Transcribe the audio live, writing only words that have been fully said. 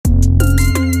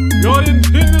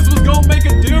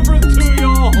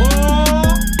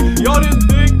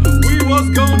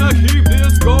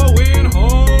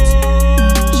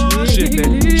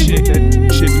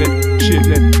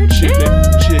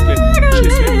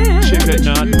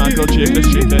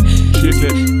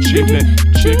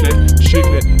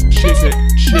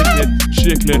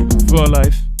Chicklet for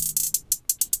life.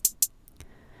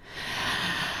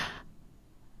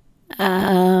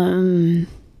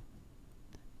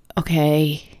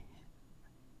 Okay.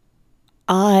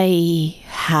 I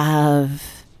have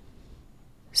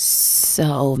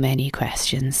so many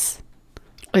questions.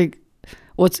 Like,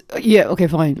 okay,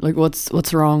 fine. Like,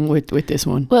 what's wrong with this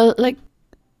one? Well, like,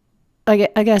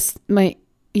 I guess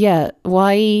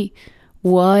why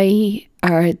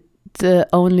are the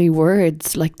only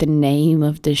words like the name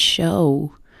of the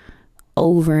show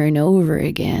over and over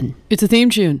again? It's a theme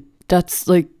tune. That's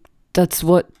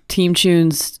what theme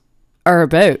tunes are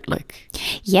about. Like,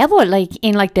 Yeah, but like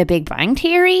in like the Big Bang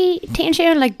Theory theme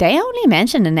tune, like they only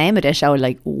mention the name of the show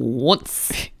like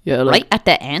once, yeah, like, right at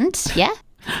the end. Yeah.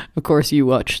 of course you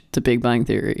watched The Big Bang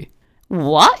Theory.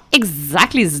 What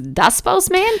exactly is that supposed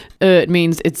to mean? It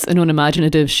means it's an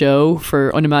unimaginative show for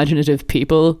unimaginative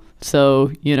people.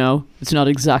 So, you know, it's not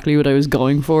exactly what I was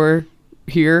going for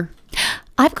here.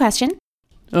 I have a question.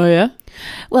 Oh, yeah?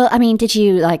 Well, I mean, did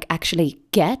you like actually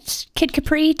get Kid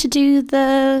Capri to do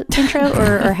the intro,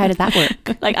 or how did that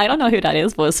work? Like, I don't know who that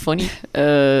is, but it's funny.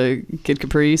 Kid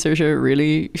Capri, Saoirse,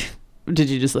 really? Did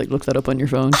you just like look that up on your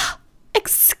phone?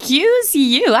 Excuse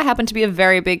you. I happen to be a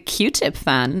very big Q-Tip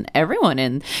fan. Everyone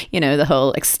in, the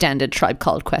whole extended Tribe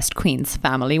Called Quest Queens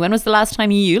family. When was the last time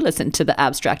you listened to The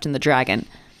Abstract and the Dragon?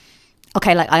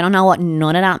 Okay, like, I don't know what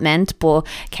none of that meant, but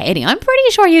Katie, I'm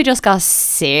pretty sure you just got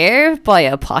served by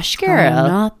a posh girl. I'm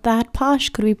not that posh.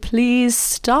 Could we please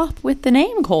stop with the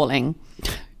name calling?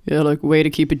 Yeah, like, way to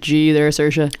keep it G there,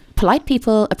 Saoirse. Polite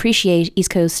people appreciate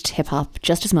East Coast hip-hop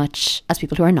just as much as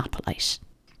people who are not polite.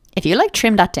 If you like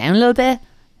trim that down a little bit,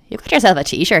 you got yourself a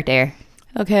t-shirt there.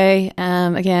 Okay,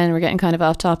 again, we're getting kind of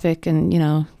off topic, and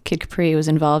Kid Capri was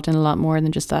involved in a lot more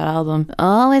than just that album.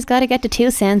 Always got to get the 2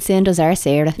 cents in, does our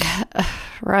Sarah.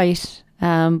 Right.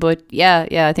 But yeah,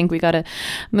 I think we got to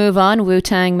move on.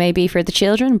 Wu-Tang may be for the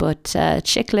children, but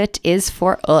Chicklet is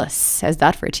for us. How's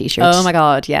that for a t-shirt? Oh my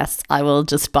God, yes. I will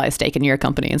just buy a stake in your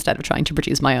company instead of trying to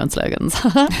produce my own slogans.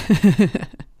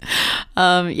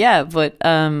 But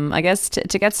I guess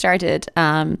to get started,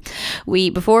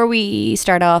 before we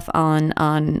start off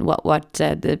on what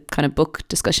the kind of book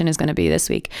discussion is going to be this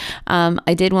week,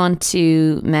 I did want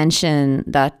to mention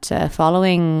that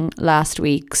following last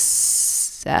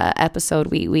week's episode,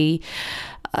 we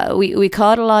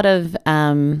caught a lot of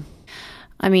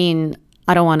I mean,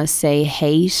 I don't want to say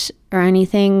hate or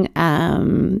anything,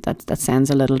 that sounds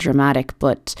a little dramatic,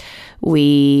 but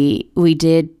we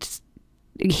did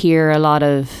hear a lot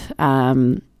of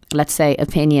let's say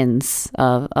opinions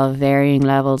of varying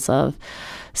levels of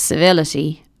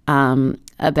civility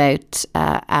about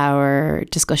our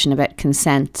discussion about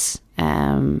consent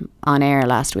on air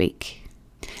last week.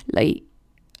 Like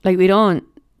we don't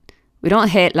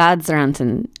hate lads or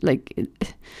anything. Like, a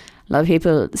lot of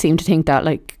people seem to think that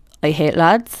like I hate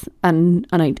lads, and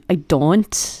I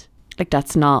don't. Like,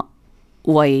 that's not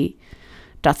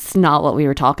what we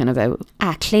were talking about.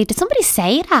 Actually, did somebody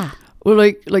say that? Well,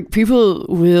 like people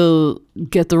will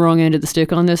get the wrong end of the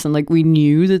stick on this, and like we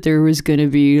knew that there was going to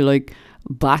be like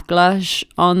backlash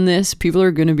on this. People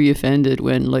are going to be offended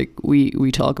when like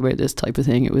we talk about this type of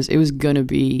thing. It was going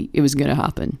to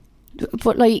happen.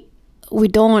 But like, we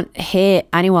don't hate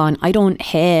anyone. I don't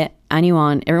hate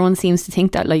anyone. Everyone seems to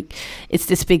think that like it's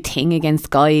this big thing against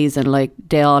guys, and like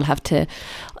they all have to,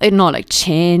 I don't know, like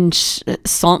change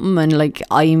something, and like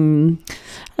I'm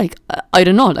like, I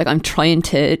don't know, like I'm trying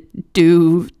to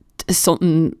do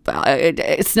something.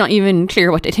 It's not even clear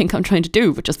what they think I'm trying to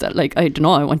do, but just that like, I don't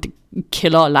know, I want to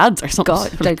kill all lads or something.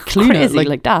 God, like crazy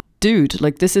like that. Dude,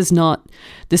 like this is not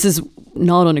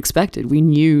unexpected. We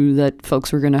knew that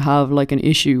folks were going to have like an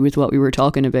issue with what we were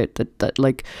talking about, that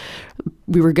like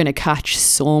we were going to catch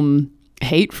some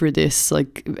hate for this.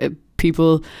 Like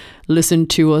people listen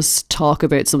to us talk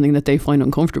about something that they find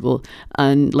uncomfortable,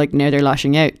 and like now they're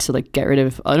lashing out to like get rid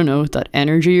of, I don't know, that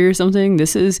energy or something.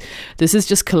 This is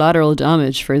just collateral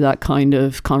damage for that kind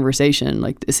of conversation.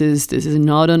 Like this is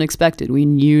not unexpected. We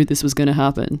knew this was going to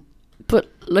happen. But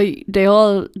like they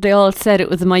all said it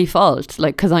was my fault,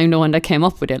 like because I'm the one that came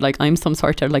up with it. Like I'm some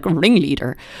sort of like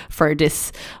ringleader for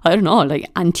this, I don't know, like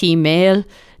anti-male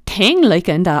thing, like,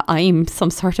 and that I'm some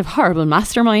sort of horrible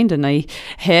mastermind and I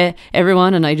hate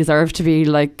everyone and I deserve to be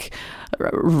like,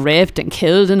 raped and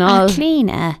killed and all.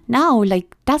 Cleaner. No,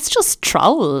 like that's just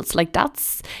trolls. Like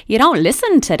that's, you don't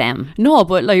listen to them. No,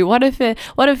 but like, what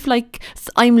if like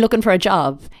I'm looking for a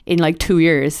job in like 2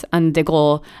 years and they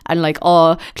go and like,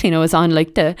 oh, Cliona was on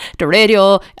like the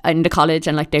radio in the college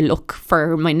and like they look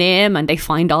for my name and they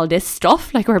find all this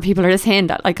stuff like where people are saying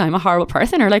that like I'm a horrible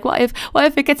person, or like what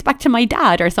if it gets back to my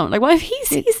dad or something, like what if he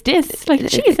sees this, like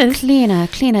Jesus.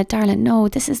 Cliona, darling, no,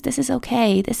 this is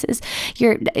okay. This is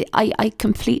I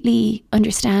completely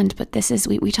understand, but this is,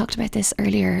 we talked about this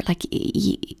earlier, like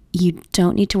you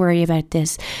don't need to worry about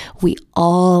this. We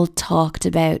all talked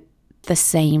about the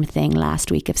same thing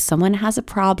last week. If someone has a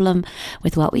problem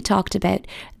with what we talked about,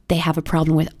 they have a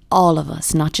problem with all of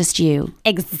us, not just you.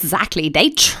 Exactly. They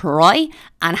try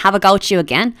and have a go at you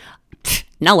again. Pfft,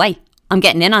 no way. I'm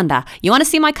getting in on that. You want to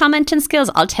see my commenting skills?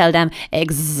 I'll tell them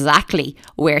exactly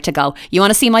where to go. You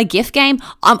want to see my GIF game?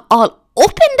 I'm all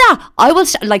up in that. I will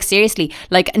like, seriously,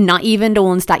 like not even the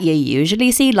ones that you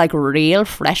usually see, like real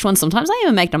fresh ones. Sometimes I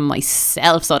even make them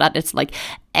myself so that it's like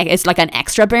an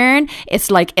extra burn. It's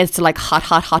like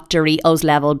hot Doritos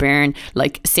level burn.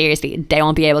 Like seriously, they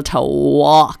won't be able to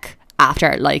walk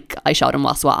after like I showed them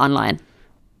what's what online.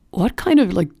 What kind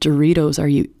of like Doritos are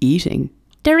you eating?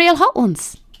 The real hot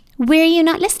ones. Were you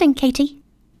not listening, Katie?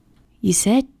 You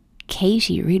said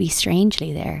Katie really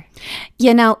strangely there.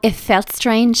 You know, it felt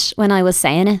strange when I was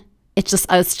saying it. It just,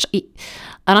 I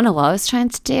don't know what I was trying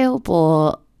to do,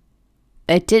 but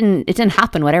it didn't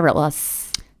happen, whatever it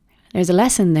was. There's a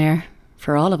lesson there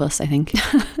for all of us, I think.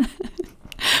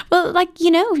 Well, like, you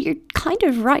know, you're kind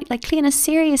of right. Like, Cliona,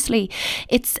 seriously,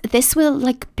 this will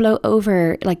like blow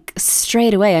over like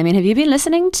straight away. I mean, have you been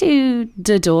listening to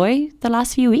Dodoy the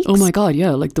last few weeks? Oh my God,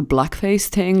 yeah, like the blackface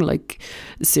thing. Like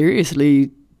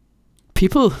seriously,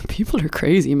 people are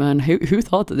crazy, man. Who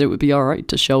thought that it would be all right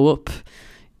to show up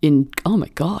in? Oh my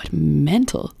God,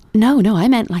 mental. No, I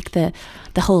meant like the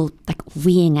whole like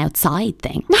weeing outside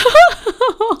thing.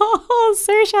 Oh,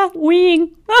 Saoirse,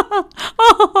 weeing.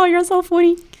 Oh, you're so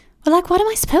funny. Well, like, what am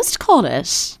I supposed to call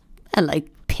it? Like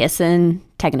pissing,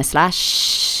 taking a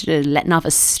slash, letting off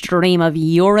a stream of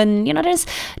urine. You know,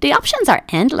 the options are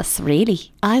endless,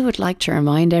 really. I would like to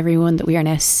remind everyone that we are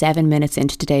now 7 minutes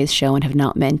into today's show and have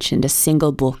not mentioned a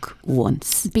single book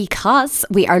once. Because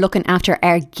we are looking after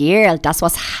our girl. That's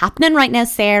what's happening right now,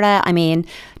 Sarah. I mean,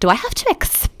 do I have to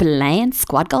explain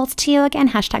squad goals to you again?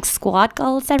 Hashtag squad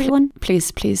goals, everyone.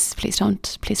 Please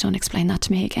don't explain that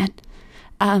to me again.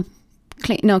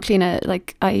 Cliona,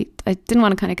 like I didn't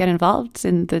want to kind of get involved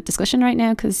in the discussion right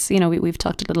now because, you know, we've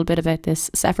talked a little bit about this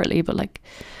separately, but like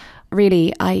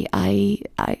really I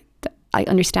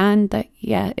understand that,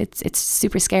 yeah, it's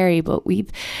super scary, but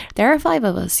there are 5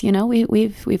 of us, you know,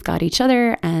 we've got each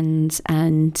other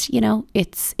and you know,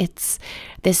 it's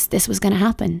this was going to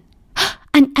happen.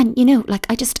 And you know, like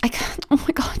I oh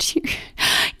my God,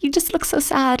 you just look so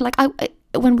sad. Like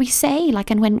when we say like,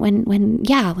 and when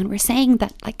we're saying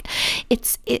that like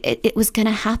it was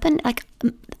gonna happen, like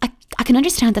I can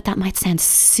understand that might sound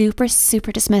super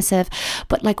dismissive,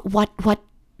 but like what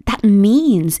that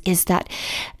means is that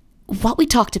what we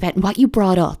talked about and what you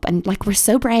brought up, and like we're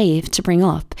so brave to bring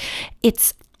up,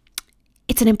 it's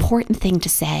an important thing to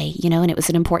say, you know, and it was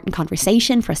an important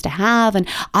conversation for us to have. And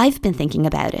I've been thinking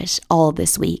about it all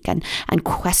this week and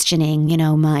questioning, you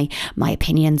know, my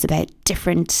opinions about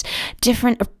different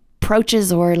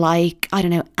approaches or like, I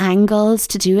don't know, angles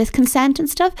to do with consent and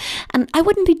stuff. And I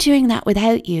wouldn't be doing that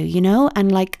without you, you know,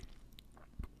 and like,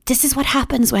 this is what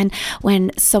happens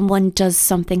when someone does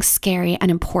something scary and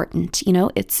important, you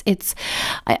know.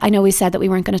 I know we said that we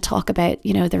weren't going to talk about,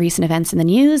 you know, the recent events in the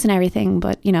news and everything,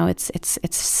 but you know, it's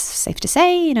safe to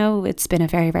say, you know, it's been a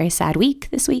very, very sad week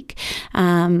this week.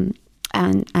 And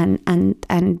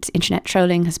internet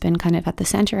trolling has been kind of at the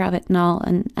center of it and all,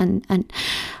 and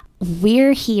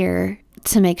we're here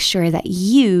to make sure that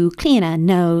you, Cliona,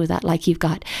 know that like you've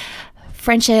got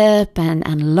friendship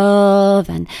and love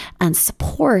and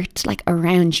support like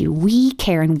around you. We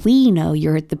care and we know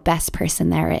you're the best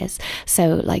person there is.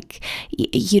 So like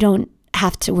you don't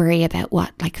have to worry about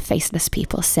what like faceless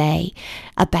people say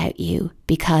about you,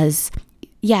 because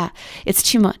yeah, it's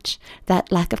too much.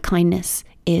 That lack of kindness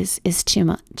is too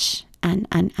much. And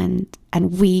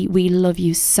we love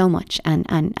you so much,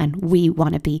 and we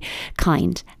want to be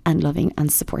kind and loving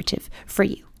and supportive for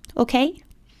you. Okay?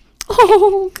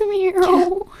 Oh, come here.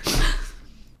 Oh.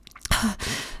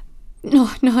 No,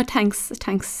 thanks,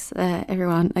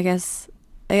 everyone. I guess,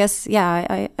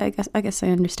 yeah, I guess I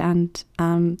understand.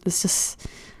 It's just,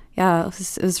 yeah,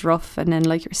 it was rough. And then,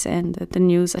 like you're saying, the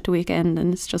news at the weekend,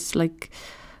 and it's just like,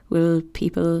 will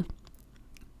people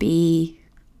be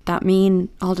that mean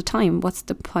all the time? What's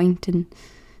the point in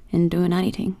doing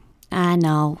anything? I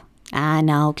know,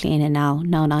 Cleena,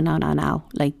 no.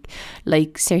 Like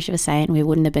Saoirse was saying, we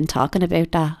wouldn't have been talking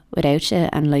about that without you.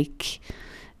 And like,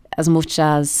 as much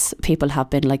as people have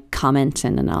been like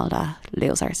commenting and all that,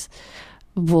 losers,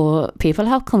 but people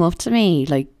have come up to me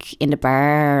like in the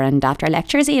bar and after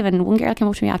lectures. Even one girl came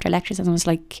up to me after lectures and was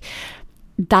like,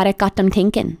 that it got them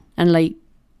thinking. And like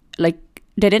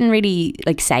they didn't really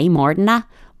like say more than that,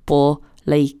 but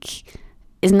like,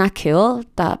 isn't that cool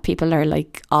that people are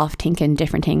like off thinking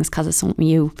different things because of something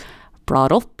you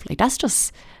brought up? Like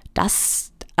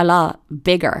that's a lot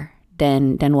bigger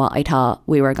than what I thought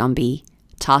we were gonna be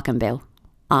talking about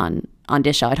on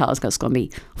this show. I thought it was going to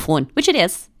be fun, which it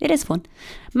is. It is fun,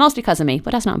 mostly because of me,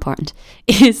 but that's not important.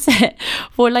 Is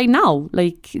but like no,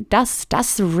 like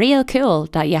that's real cool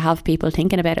that you have people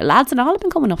thinking about it. Lads and all have been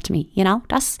coming up to me. You know,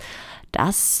 that's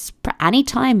any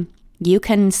time you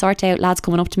can sort out lads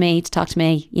coming up to me to talk to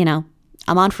me. You know,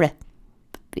 I'm on for it.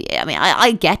 I mean,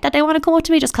 I get that they want to come up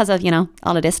to me just because of, you know,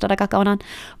 all of this that I got going on,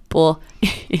 but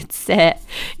it's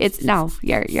no,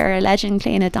 you're a legend,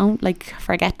 Cleena. Don't like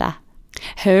forget that.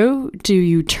 How do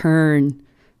you turn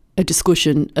a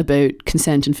discussion about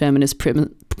consent and feminist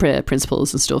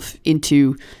principles and stuff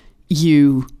into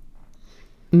you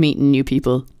meeting new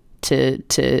people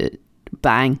to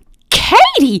bang?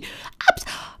 Katie,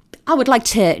 I would like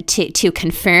to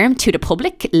confirm to the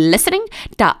public listening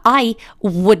that I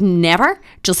would never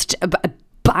just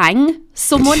bang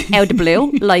someone out of the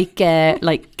blue like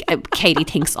Katie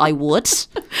thinks I would.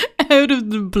 Out of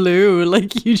the blue,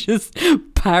 like you just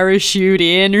parachute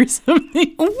in or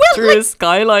something through a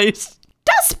skylight.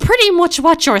 That's pretty much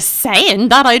what you're saying,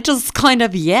 that I just kind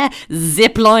of,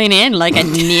 zip line in like a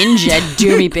ninja,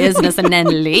 do me business and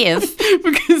then leave.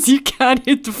 Because you can't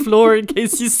hit the floor in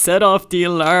case you set off the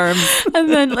alarm. And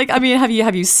then, like, I mean,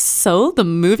 have you sold the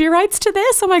movie rights to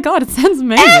this? Oh my God, it sounds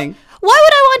amazing. Why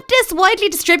would I want this widely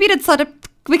distributed so that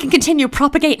we can continue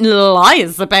propagating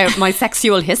lies about my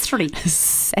sexual history?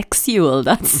 Sexual,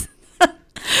 that's...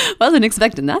 Wasn't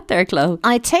expecting that there, Chloe.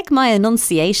 I take my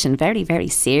enunciation very, very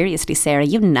seriously, Sarah.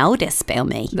 You know this about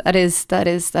me. That is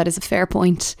a fair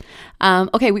point.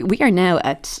 Okay, we are now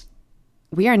at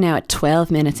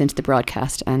 12 minutes into the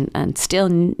broadcast, and still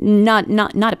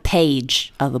not a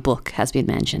page of a book has been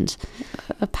mentioned.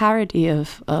 A parody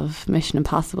of Mission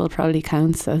Impossible probably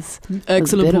counts as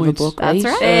excellent a bit point. of a book, That's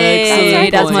right. Hey,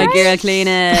 that's my right. girl,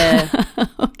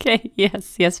 Cleena. Okay,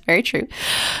 yes, very true.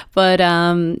 But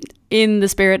in the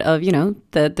spirit of, you know,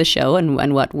 the show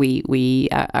and what we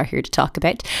are here to talk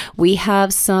about, we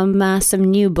have some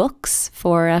new books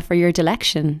for your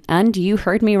dilection. And you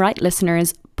heard me right,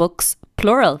 listeners, books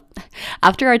plural.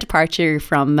 After our departure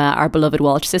from our beloved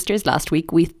Walsh sisters last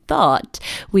week, we thought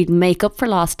we'd make up for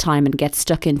lost time and get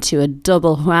stuck into a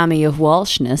double whammy of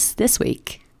Walshness this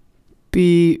week.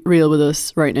 Be real with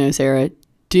us right now, Sarah.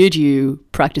 Did you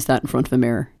practice that in front of a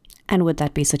mirror? And would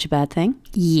that be such a bad thing?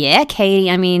 Yeah,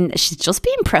 Katie. I mean, she's just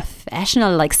being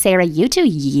professional. Like, Sarah, you do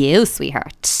you,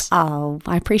 sweetheart. Oh,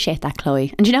 I appreciate that,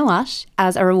 Chloe. And you know what?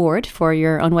 As a reward for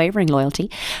your unwavering loyalty,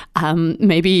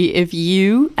 maybe if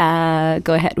you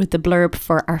go ahead with the blurb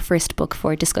for our first book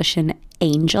for discussion,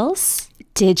 Angels.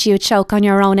 Did you choke on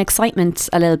your own excitement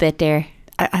a little bit there?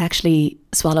 I actually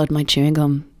swallowed my chewing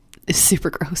gum. It's super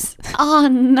gross. Oh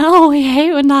no, I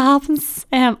hate when that happens.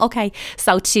 Okay,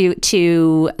 so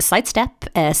to sidestep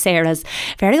Sarah's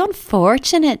very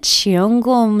unfortunate chewing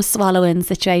gum swallowing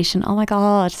situation. Oh my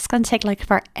God, it's going to take like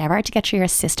forever to get through your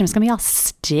system. It's going to be all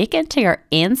sticking to your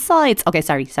insides. Okay,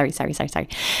 sorry.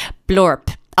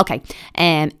 Blurb. Okay,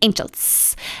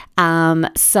 Angels.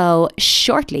 So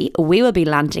shortly we will be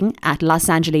landing at Los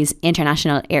Angeles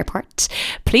International Airport.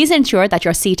 Please ensure that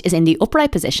your seat is in the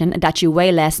upright position, that you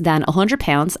weigh less than 100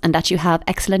 pounds and that you have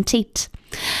excellent teeth.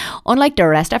 Unlike the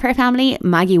rest of her family,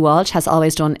 Maggie Walsh has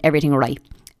always done everything right.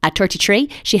 At 33,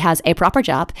 she has a proper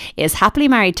job, is happily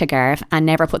married to Garv and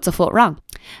never puts a foot wrong.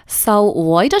 So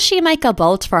why does she make a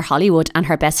bolt for Hollywood and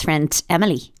her best friend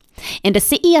Emily? In the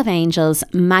City of Angels,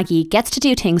 Maggie gets to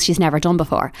do things she's never done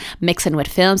before, mixing with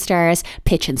film stars,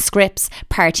 pitching scripts,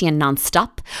 partying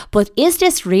non-stop. But is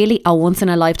this really a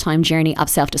once-in-a-lifetime journey of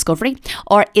self-discovery?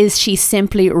 Or is she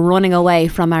simply running away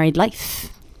from married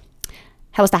life?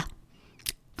 How was that?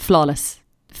 Flawless.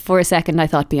 For a second, I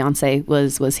thought Beyonce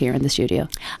was here in the studio.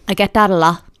 I get that a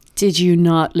lot. Did you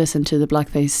not listen to the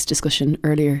blackface discussion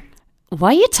earlier? What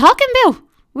are you talking about?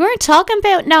 We weren't talking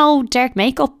about no dark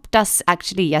makeup. That's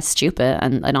actually, stupid,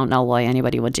 and I don't know why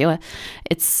anybody would do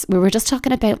it. We were just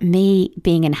talking about me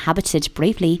being inhabited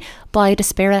briefly by the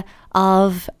spirit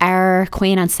of our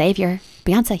Queen and Saviour,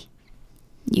 Beyonce.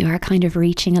 You are kind of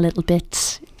reaching a little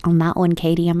bit on that one,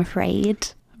 Katie, I'm afraid.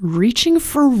 Reaching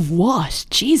for what?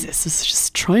 Jesus, it's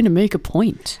just trying to make a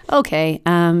point. Okay,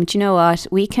 do you know what?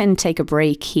 We can take a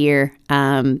break here.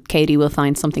 Katie will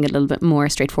find something a little bit more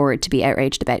straightforward to be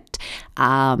outraged about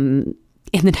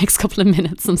in the next couple of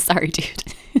minutes. I'm sorry, dude.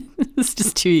 It's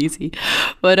just too easy.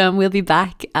 But we'll be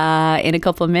back in a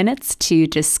couple of minutes to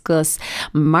discuss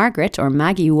Margaret or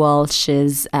Maggie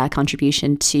Walsh's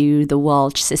contribution to the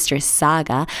Walsh Sisters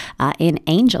saga in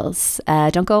Angels.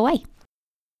 Don't go away.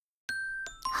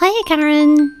 Hi,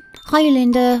 Karen. Hi,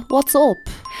 Linda. What's up?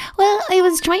 Well, I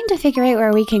was trying to figure out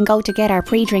where we can go to get our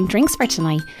pre-drink drinks for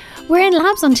tonight. We're in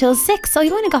labs until 6, so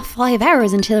I've only got 5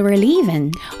 hours until we're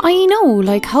leaving. I know,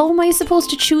 like, how am I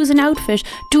supposed to choose an outfit,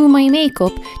 do my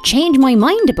makeup, change my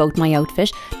mind about my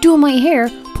outfit, do my hair,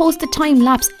 post the time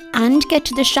lapse, and get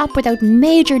to the shop without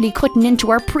majorly cutting into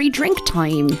our pre-drink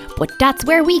time? But that's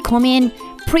where we come in.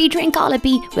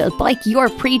 Pre-Drinkology will bike your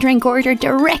pre-drink order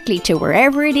directly to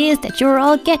wherever it is that you're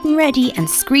all getting ready and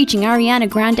screeching Ariana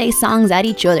Grande songs at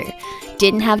each other.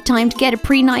 Didn't have time to get a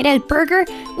pre-night out burger?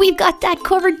 We've got that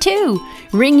covered too.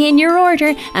 Ring in your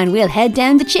order and we'll head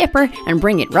down the chipper and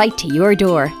bring it right to your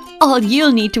door. All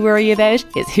you'll need to worry about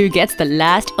is who gets the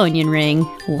last onion ring.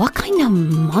 What kind of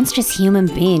monstrous human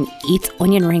being eats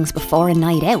onion rings before a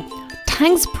night out?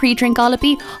 Thanks,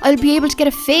 Pre-Drinkology. I'll be able to get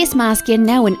a face mask in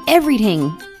now and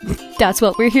everything. That's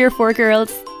what we're here for,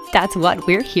 girls. That's what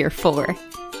we're here for.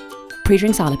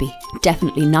 Pre-Drinkology,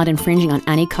 definitely not infringing on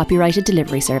any copyrighted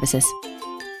delivery services.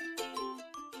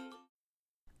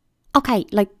 Okay,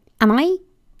 like, am I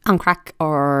on crack,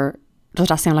 or does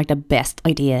that sound like the best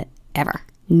idea ever?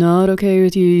 Not okay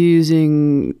with you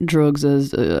using drugs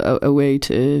as a way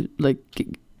to, like,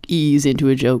 ease into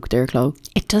a joke there, Chloe.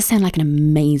 It does sound like an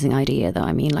amazing idea, though.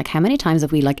 I mean, like, how many times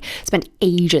have we, like, spent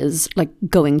ages, like,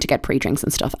 going to get pre-drinks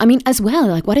and stuff? I mean, as well,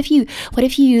 like, what if you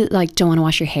like, don't want to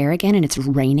wash your hair again and it's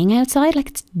raining outside? Like,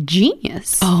 it's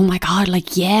genius. Oh my God,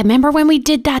 like, yeah, remember when we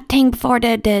did that thing before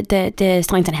the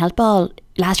Science and Health Ball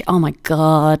last year? Oh my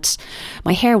God,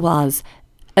 my hair was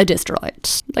destroyed.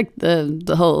 Like,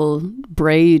 the whole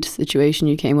braid situation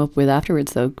you came up with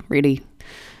afterwards, though, really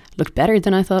looked better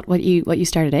than I thought what you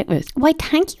started out with. Why,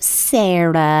 thank you,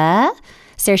 Sarah.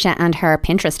 Saoirse and her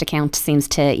Pinterest account seems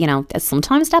to, you know,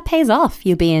 sometimes that pays off,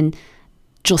 you being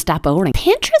just that boring.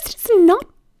 Pinterest is not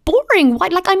boring. Why?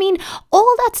 Like, I mean,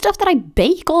 all that stuff that I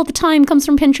bake all the time comes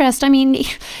from Pinterest. I mean,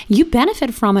 you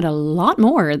benefit from it a lot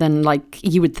more than, like,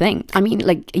 you would think. I mean,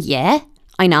 like, yeah,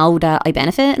 I know that I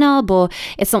benefit and all, but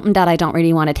it's something that I don't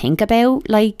really want to think about.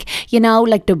 Like, you know,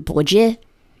 like the budget.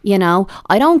 You know,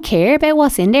 I don't care about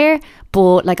what's in there,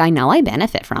 but, like, I know I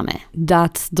benefit from it.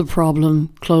 That's the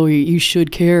problem, Chloe. You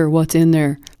should care what's in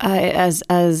there. As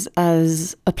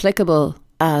applicable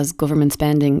as government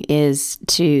spending is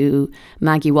to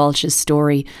Maggie Walsh's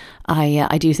story,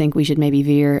 I do think we should maybe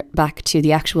veer back to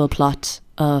the actual plot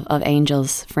of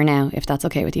Angels for now, if that's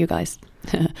okay with you guys.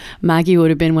 Maggie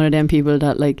would have been one of them people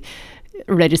that, like,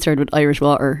 registered with Irish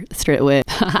Water straight away.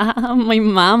 My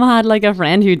mom had, like, a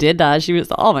friend who did that. She was,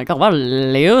 oh my God, what a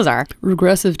loser.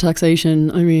 Regressive taxation.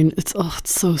 I mean, it's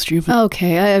so stupid.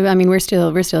 Okay, I mean, we're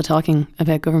still talking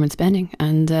about government spending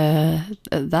and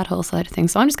that whole side of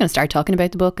things. So I'm just going to start talking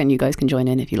about the book, and you guys can join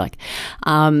in if you like.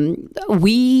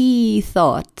 We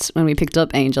thought when we picked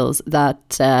up Angels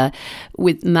that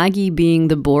with Maggie being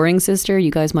the boring sister,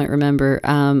 you guys might remember,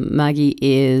 Maggie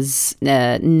is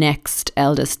next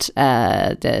eldest.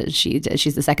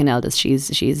 She's the second eldest.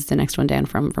 She's the next one down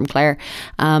from Claire,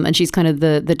 and she's kind of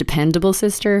the dependable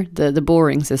sister, the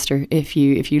boring sister. If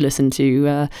you listen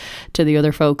to the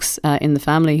other folks in the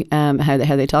family, how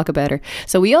they talk about her.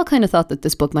 So we all kind of thought that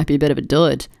this book might be a bit of a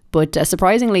dud, but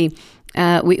surprisingly,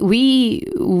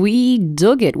 we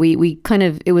dug it. We kind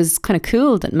of, it was kind of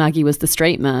cool that Maggie was the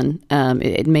straight man.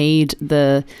 It made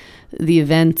the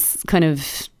events kind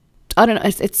of, I don't know.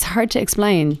 It's hard to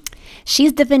explain.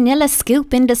 She's the vanilla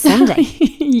scoop into Sunday.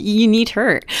 You need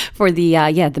her for the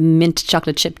mint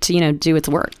chocolate chip to, you know, do its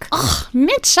work. Oh,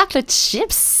 mint chocolate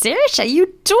chips, Saoirse,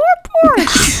 you doorboard.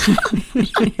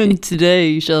 And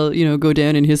today shall, you know, go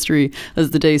down in history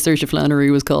as the day Saoirse Flannery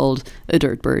was called a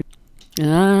dirtbird.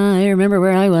 I remember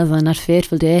where I was on that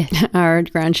fateful day. Our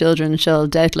grandchildren shall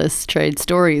doubtless trade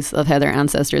stories of how their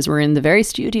ancestors were in the very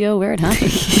studio where it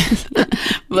happened.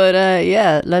 But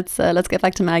yeah, let's get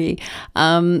back to Maggie.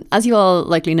 As you all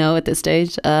likely know at this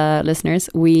stage, listeners,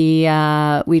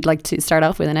 we'd like to start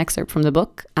off with an excerpt from the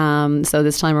book. So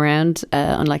this time around,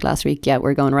 unlike last week,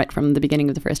 we're going right from the beginning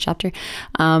of the first chapter.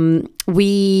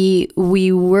 We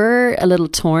were a little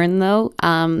torn though.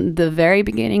 The very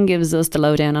beginning gives us the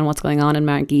lowdown on what's going going on in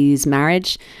Maggie's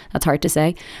marriage. That's hard to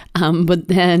say. But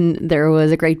then there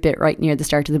was a great bit right near the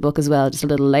start of the book as well, just a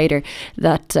little later,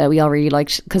 that we all really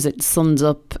liked because it sums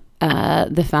up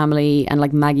the family and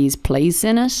like Maggie's place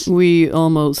in it. We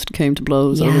almost came to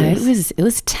blows over Yeah, it. it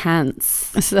was tense.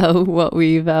 So what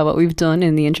we've done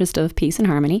in the interest of peace and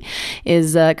harmony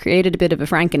is created a bit of a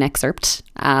Franken excerpt,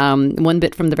 one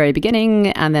bit from the very beginning,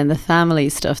 and then the family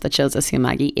stuff that shows us who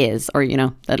Maggie is, or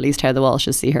at least how the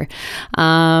Walshes see her.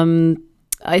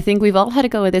 I think we've all had a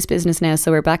go at this business now,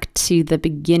 so we're back to the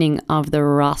beginning of the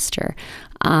roster.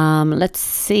 Let's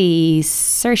see,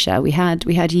 Saoirse, we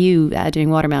had you doing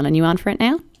Watermelon. You on for it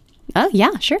now? Oh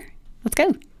yeah, sure. Let's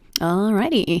go.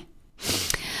 Alrighty.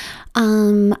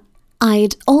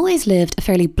 I'd always lived a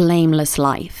fairly blameless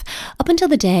life. Up until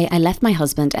the day I left my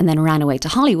husband and then ran away to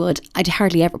Hollywood, I'd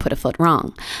hardly ever put a foot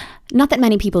wrong. Not that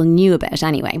many people knew about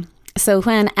anyway. So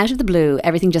when, out of the blue,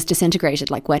 everything just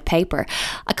disintegrated like wet paper,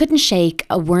 I couldn't shake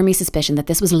a wormy suspicion that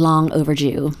this was long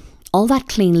overdue. All that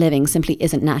clean living simply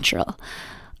isn't natural.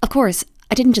 Of course,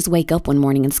 I didn't just wake up one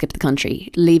morning and skip the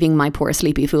country, leaving my poor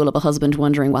sleepy fool of a husband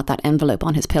wondering what that envelope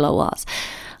on his pillow was.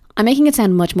 I'm making it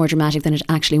sound much more dramatic than it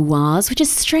actually was, which is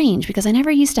strange because I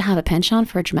never used to have a penchant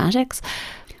for dramatics,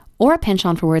 or a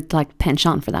penchant for words like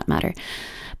penchant for that matter.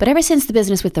 But ever since the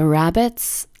business with the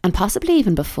rabbits, and possibly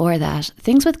even before that,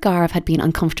 things with Garv had been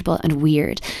uncomfortable and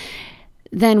weird.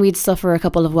 Then we'd suffer a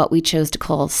couple of what we chose to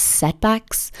call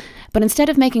setbacks. But instead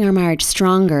of making our marriage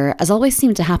stronger, as always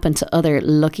seemed to happen to other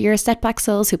luckier setback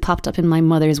souls who popped up in my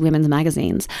mother's women's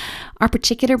magazines, our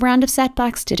particular brand of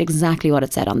setbacks did exactly what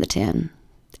it said on the tin.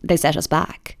 They set us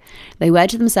back. They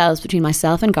wedged themselves between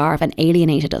myself and Garv and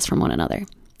alienated us from one another.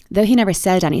 Though he never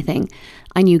said anything,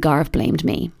 I knew Garv blamed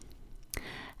me.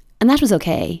 And that was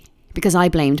okay, because I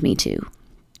blamed me too.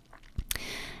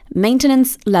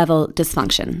 Maintenance level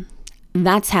dysfunction.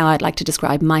 That's how I'd like to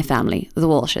describe my family, the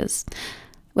Walshes.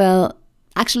 Well,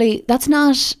 actually, that's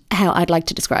not how I'd like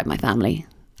to describe my family.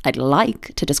 I'd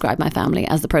like to describe my family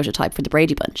as the prototype for the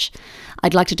Brady Bunch.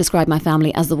 I'd like to describe my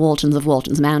family as the Waltons of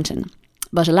Walton's Mountain.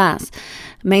 But alas,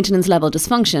 maintenance level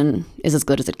dysfunction is as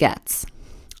good as it gets.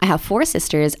 I have 4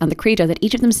 sisters, and the credo that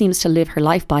each of them seems to live her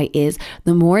life by is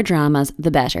the more dramas,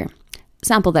 the better.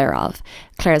 Sample thereof.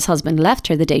 Claire's husband left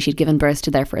her the day she'd given birth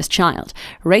to their first child.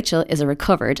 Rachel is a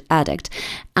recovered addict.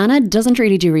 Anna doesn't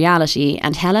really do reality,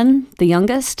 and Helen, the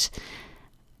youngest,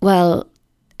 well,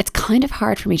 it's kind of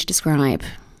hard for me to describe.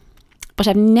 But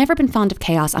I've never been fond of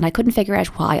chaos, and I couldn't figure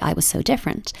out why I was so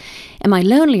different. In my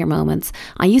lonelier moments,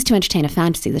 I used to entertain a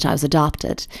fantasy that I was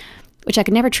adopted, which I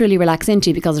could never truly relax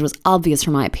into because it was obvious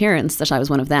from my appearance that I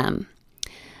was one of them.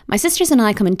 My sisters and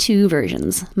I come in 2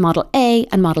 versions, Model A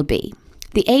and Model B.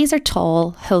 The A's are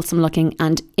tall, wholesome looking,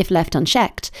 and, if left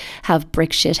unchecked, have brick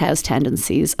shithouse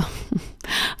tendencies.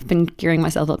 I've been gearing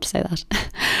myself up to say that.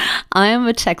 I am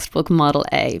a textbook Model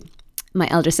A. My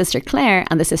elder sister Claire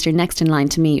and the sister next in line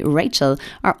to me, Rachel,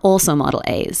 are also Model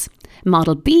A's.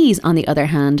 Model B's, on the other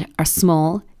hand, are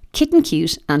small, kitten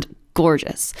cute, and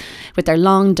gorgeous. With their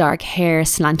long dark hair,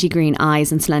 slanty green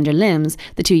eyes, and slender limbs,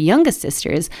 the 2 youngest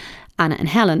sisters, Anna and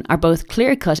Helen, are both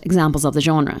clear-cut examples of the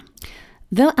genre.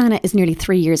 Though Anna is nearly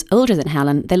 3 years older than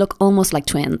Helen, they look almost like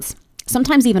twins.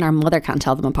 Sometimes even our mother can't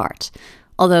tell them apart.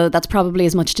 Although that's probably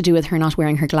as much to do with her not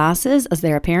wearing her glasses as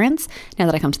their appearance, now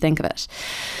that I come to think of it.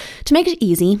 To make it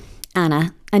easy,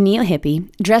 Anna, a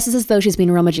neo-hippie, dresses as though she's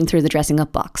been rummaging through the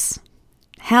dressing-up box.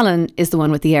 Helen is the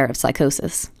one with the air of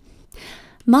psychosis.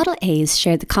 Model A's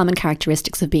share the common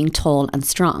characteristics of being tall and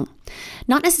strong.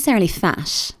 Not necessarily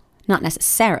fat. Not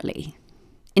necessarily.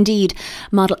 Indeed,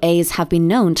 Model A's have been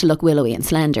known to look willowy and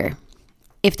slender.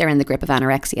 If they're in the grip of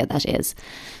anorexia, that is.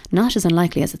 Not as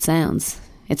unlikely as it sounds.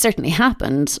 It certainly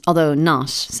happened, although not,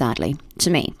 sadly, to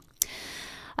me.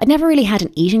 I'd never really had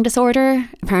an eating disorder.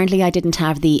 Apparently I didn't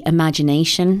have the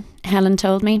imagination, Helen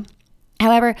told me.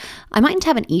 However, I mightn't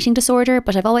have an eating disorder,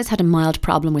 but I've always had a mild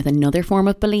problem with another form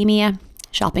of bulimia,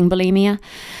 shopping bulimia.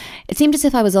 It seemed as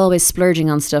if I was always splurging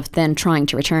on stuff, then trying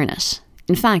to return it.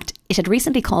 In fact, it had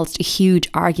recently caused a huge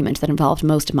argument that involved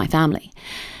most of my family.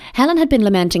 Helen had been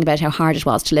lamenting about how hard it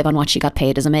was to live on what she got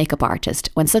paid as a makeup artist,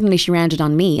 when suddenly she rounded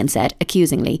on me and said,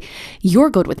 accusingly, "You're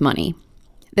good with money."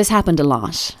 This happened a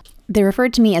lot. They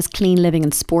referred to me as clean living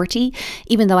and sporty,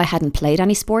 even though I hadn't played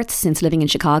any sports since living in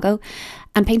Chicago,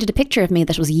 and painted a picture of me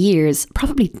that was years,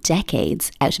 probably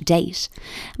decades, out of date.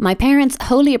 My parents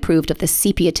wholly approved of this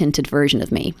sepia-tinted version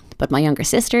of me, but my younger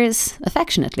sisters,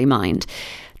 affectionately mind,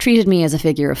 treated me as a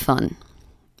figure of fun.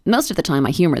 Most of the time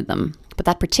I humoured them, but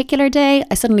that particular day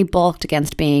I suddenly balked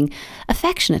against being,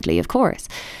 affectionately of course,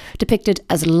 depicted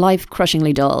as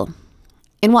life-crushingly dull.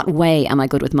 In what way am I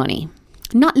good with money?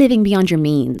 Not living beyond your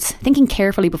means, thinking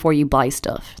carefully before you buy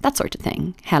stuff, that sort of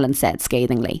thing, Helen said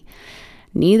scathingly.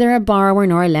 Neither a borrower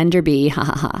nor a lender be, ha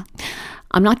ha ha.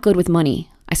 I'm not good with money,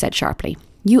 I said sharply.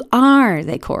 You are,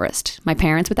 they chorused, my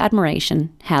parents with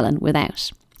admiration, Helen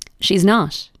without. She's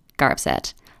not, Garv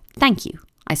said. Thank you,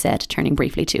 I said, turning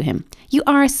briefly to him. You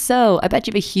are so. I bet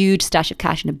you have a huge stash of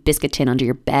cash in a biscuit tin under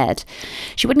your bed.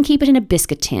 She wouldn't keep it in a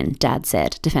biscuit tin, Dad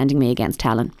said, defending me against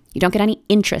Helen. You don't get any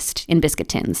interest in biscuit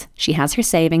tins. She has her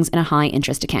savings in a high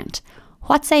interest account.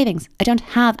 What savings? I don't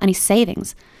have any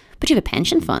savings. But you have a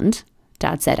pension fund,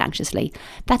 Dad said anxiously.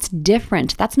 That's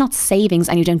different. That's not savings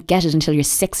and you don't get it until you're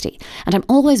 60. And I'm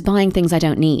always buying things I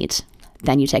don't need.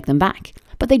 Then you take them back.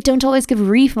 But they don't always give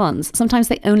refunds. Sometimes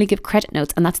they only give credit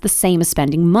notes, and that's the same as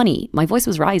spending money. My voice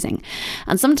was rising.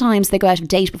 And sometimes they go out of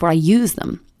date before I use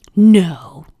them.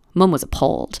 No. Mum was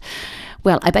appalled.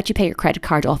 Well, I bet you pay your credit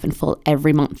card off in full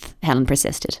every month, Helen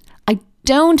persisted. I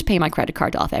don't pay my credit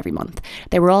card off every month.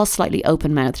 They were all slightly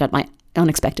open-mouthed at my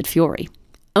unexpected fury.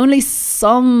 Only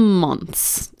some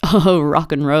months. Oh,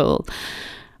 rock and roll.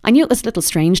 I knew it was a little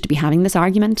strange to be having this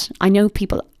argument. I know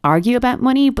people argue about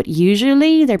money, but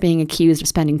usually they're being accused of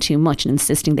spending too much and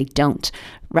insisting they don't,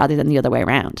 rather than the other way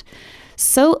around.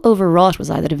 So overwrought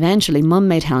was I that eventually Mum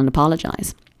made Helen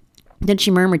apologise. Then she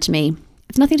murmured to me,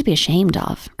 it's nothing to be ashamed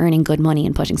of, earning good money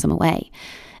and putting some away.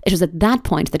 It was at that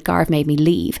point that Garv made me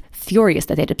leave, furious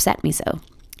that they'd upset me so.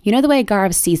 You know the way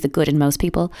Garv sees the good in most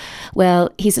people?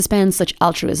 Well, he suspends such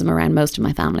altruism around most of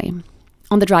my family.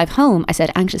 On the drive home, I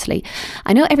said anxiously,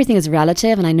 I know everything is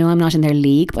relative and I know I'm not in their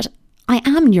league, but I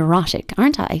am neurotic,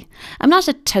 aren't I? I'm not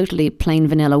a totally plain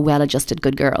vanilla, well-adjusted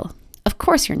good girl. Of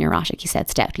course you're neurotic, he said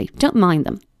stoutly. Don't mind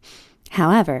them.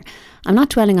 However, I'm not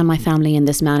dwelling on my family in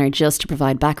this manner just to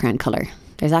provide background colour.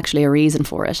 There's actually a reason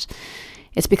for it.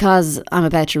 It's because I'm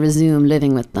about to resume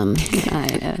living with them.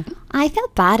 I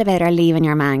felt bad about her leaving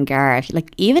your man Garv,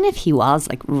 like even if he was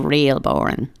like real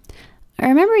boring. I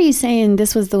remember you saying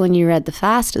this was the one you read the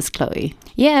fastest, Chloe.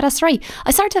 Yeah, that's right.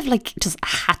 I sort of like just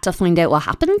had to find out what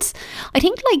happened. I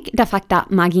think like the fact that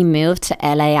Maggie moved to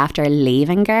LA after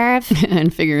leaving Garv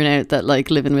and figuring out that like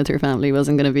living with her family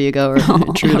wasn't going to be a goer.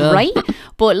 True that. Right?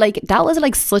 But like that was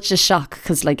like such a shock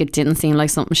because like it didn't seem like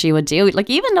something she would do. Like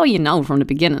even though you know from the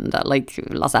beginning that like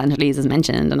Los Angeles is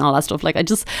mentioned and all that stuff, like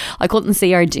I couldn't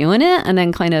see her doing it, and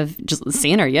then kind of just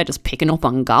seeing her, just picking up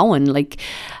and going. Like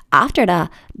after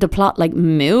that, the plot like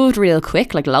moved real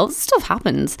quick. Like loads of stuff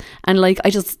happens, and like I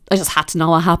just had to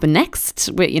know what happened next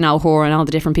with her and all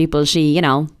the different people she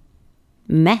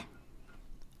met.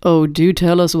 Oh, do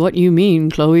tell us what you mean,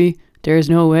 Chloe.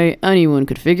 There's no way anyone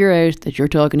could figure out that you're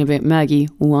talking about Maggie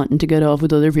wanting to get off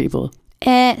with other people.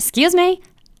 Excuse me?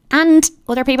 And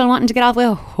other people wanting to get off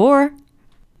with her.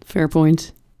 Fair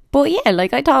point. But yeah,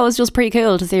 like I thought it was just pretty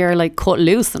cool to see her like cut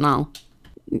loose and all.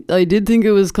 I did think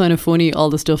it was kind of funny, all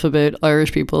the stuff about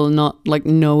Irish people not like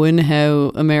knowing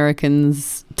how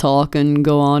Americans talk and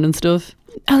go on and stuff.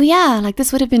 Oh yeah, like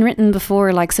this would have been written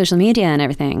before like social media and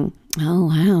everything. Oh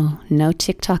wow, no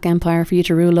TikTok empire for you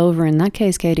to rule over in that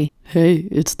case, Katie. Hey,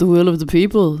 it's the will of the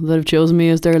people that have chosen me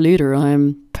as their leader. I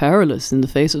am powerless in the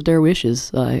face of their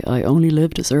wishes. I only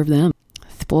live to serve them.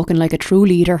 Spoken like a true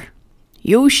leader.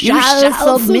 You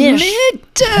shall submit.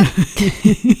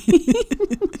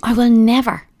 I will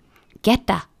never get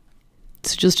that.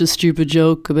 It's just a stupid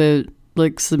joke about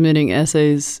like submitting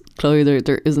essays, Chloe.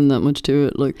 There isn't that much to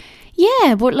it. Like,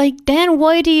 yeah, but like then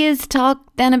why do you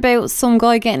talk then about some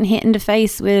guy getting hit in the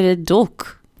face with a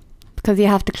duck? Because you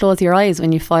have to close your eyes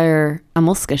when you fire a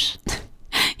musket.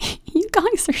 You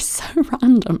guys are so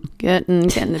random. Getting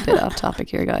a bit off topic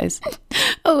here, guys.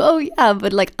 Oh yeah,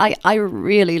 but like I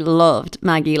really loved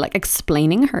Maggie like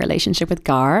explaining her relationship with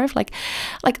Garv. Like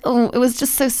it was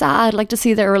just so sad like to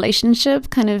see their relationship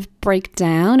kind of break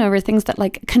down over things that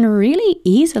like can really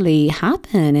easily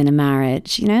happen in a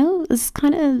marriage, It's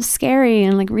kind of scary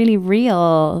and like really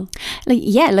real. Like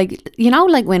yeah, like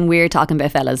like when we're talking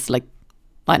about fellas, like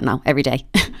I don't know, every day.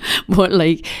 But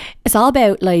like it's all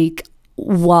about like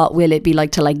what will it be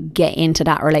like to like get into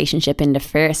that relationship in the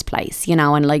first place,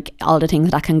 and like all the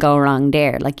things that can go wrong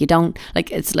there. Like you don't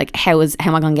like, it's like how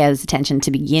am I going to get his attention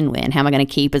to begin with, and how am I going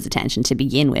to keep his attention to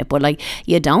begin with? But like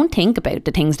you don't think about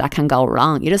the things that can go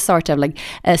wrong. You just sort of like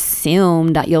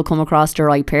assume that you'll come across the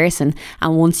right person,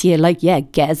 and once you like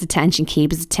get his attention,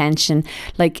 keep his attention,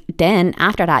 like then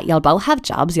after that you'll both have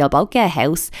jobs, you'll both get a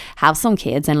house, have some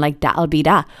kids, and like that'll be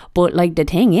that. But like the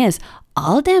thing is,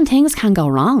 all them things can go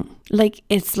wrong. Like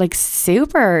it's like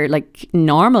super like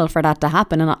normal for that to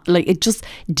happen, and like it just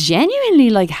genuinely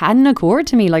like hadn't occurred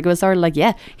to me. Like it was sort of like,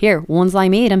 yeah, here once I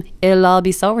meet him it'll all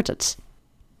be sorted.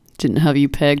 Didn't have you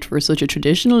pegged for such a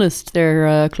traditionalist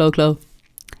there, Clo.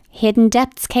 Hidden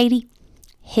depths, Katie.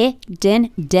 Hidden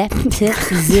depths.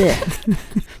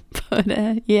 But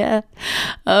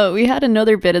we had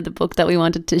another bit of the book that we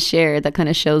wanted to share that kind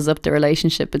of shows up the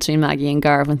relationship between Maggie and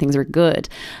Garv when things were good.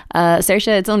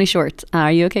 Saoirse, it's only short.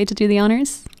 Are you okay to do the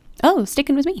honours? Oh,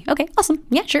 sticking with me. Okay, awesome.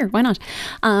 Yeah, sure. Why not?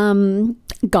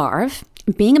 Garv,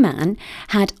 being a man,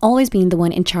 had always been the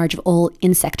one in charge of all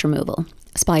insect removal.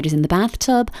 Spiders in the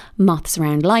bathtub, moths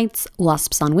around lights,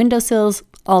 wasps on windowsills,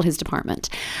 all his department.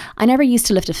 I never used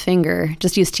to lift a finger,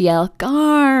 just used to yell,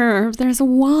 Garv, there's a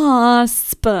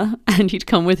wasp. And he'd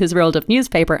come with his rolled up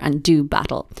newspaper and do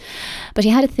battle. But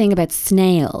he had a thing about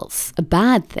snails, a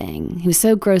bad thing. He was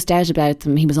so grossed out about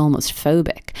them, he was almost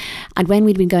phobic. And when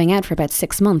we'd been going out for about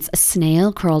 6 months, a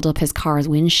snail crawled up his car's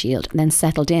windshield and then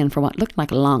settled in for what looked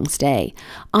like a long stay.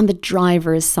 On the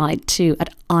driver's side too,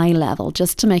 at eye level,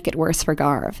 just to make it worse for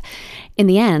Garv. In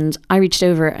the end, I reached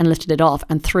over and lifted it off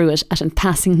and threw it at a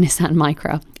passing Nissan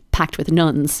Micra, packed with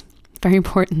nuns. Very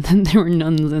important that there were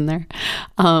nuns in there.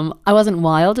 I wasn't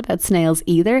wild about snails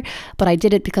either, but I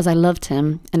did it because I loved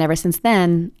him, and ever since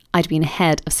then, I'd been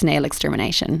ahead of snail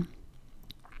extermination.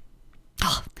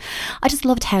 Oh, I just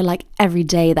loved how, like, every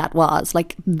day that was,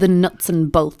 like, the nuts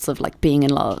and bolts of, like, being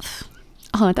in love.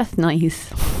 Oh, that's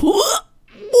nice.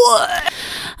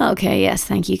 Okay, yes,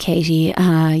 thank you, Katie.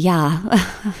 Yeah,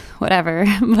 whatever.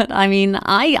 But I mean,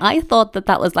 I thought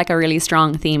that was like a really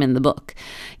strong theme in the book.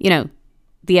 You know,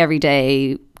 the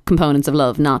everyday components of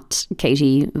love, not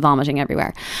Katie vomiting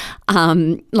everywhere.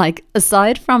 Like,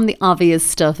 aside from the obvious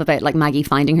stuff about like Maggie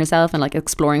finding herself and like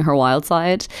exploring her wild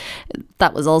side,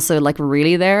 that was also like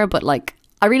really there. But like,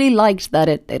 I really liked that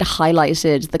it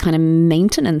highlighted the kind of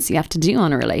maintenance you have to do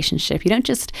on a relationship. You don't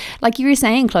just, like you were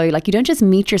saying, Chloe, like you don't just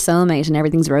meet your soulmate and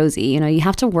everything's rosy. You know, you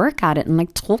have to work at it and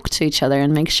like talk to each other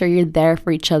and make sure you're there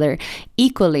for each other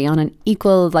equally on an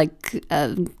equal like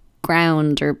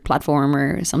ground or platform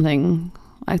or something.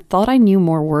 I thought I knew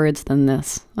more words than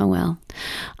this. Oh well.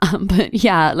 But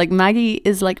yeah, like Maggie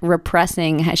is like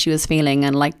repressing how she was feeling,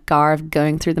 and like Garv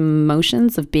going through the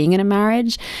motions of being in a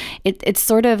marriage. It's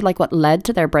sort of like what led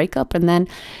to their breakup, and then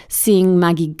seeing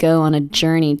Maggie go on a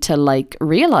journey to like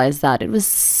realize that, it was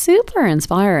super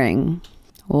inspiring.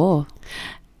 Oh,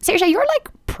 Saoirse, you're like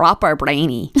proper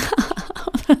brainy.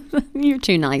 You're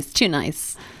too nice, too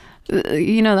nice.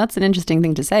 You know, that's an interesting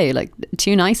thing to say. Like,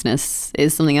 too niceness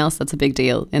is something else that's a big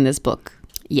deal in this book.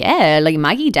 Yeah, like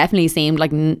Maggie definitely seemed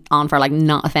like on for like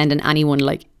not offending anyone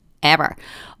like ever.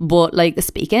 But like,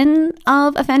 speaking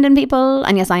of offending people,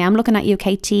 and yes, I am looking at you,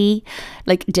 KT,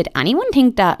 like, did anyone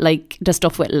think that like the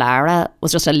stuff with Lara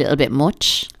was just a little bit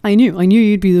much? I knew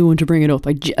you'd be the one to bring it up.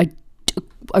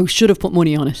 I should have put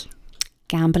money on it.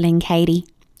 Gambling, Katie.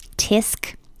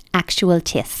 Tisk. Actual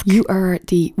tisk. You are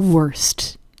the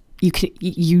worst.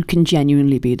 You can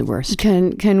genuinely be the worst.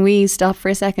 Can we stop for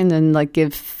a second and like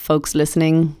give folks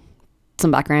listening some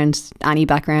background, any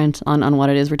background on what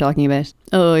it is we're talking about?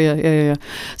 Oh yeah.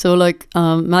 So like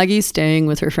Maggie's staying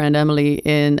with her friend Emily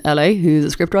in LA,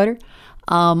 who's a scriptwriter.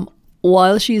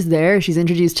 While she's there, she's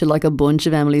introduced to like a bunch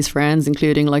of Emily's friends,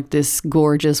 including like this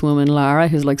gorgeous woman Lara,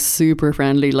 who's like super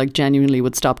friendly, like genuinely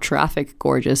would stop traffic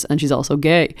gorgeous, and she's also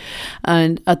gay.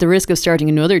 And at the risk of starting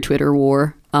another Twitter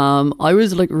war, I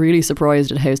was like really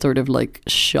surprised at how sort of like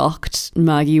shocked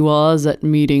Maggie was at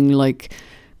meeting like,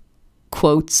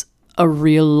 quotes, a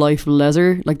real life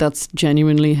leser. Like, that's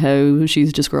genuinely how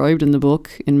she's described in the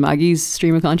book, in Maggie's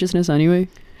stream of consciousness anyway.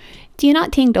 Do you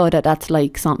not think though that that's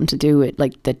like something to do with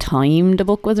like the time the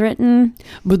book was written?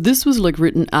 But this was like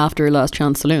written after Last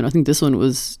Chance Saloon. I think this one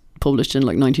was published in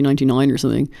like 1999 or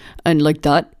something, and like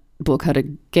that book had a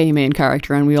gay main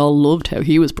character and we all loved how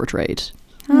he was portrayed.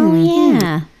 Oh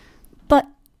yeah. But,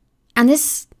 and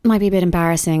this might be a bit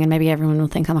embarrassing and maybe everyone will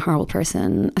think I'm a horrible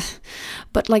person,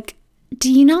 but like, do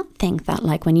you not think that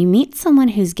like when you meet someone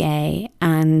who's gay,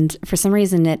 and for some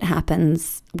reason it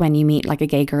happens when you meet like a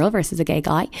gay girl versus a gay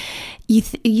guy,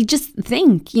 you just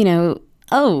think, you know,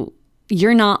 oh,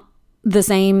 you're not the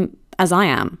same as I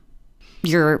am.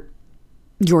 You're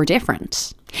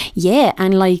different. Yeah,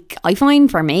 and like I find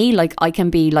for me, like I can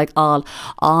be like all,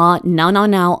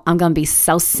 no, I'm gonna be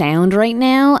so sound right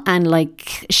now and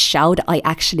like show that I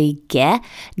actually get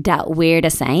that we're the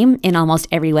same in almost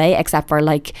every way, except for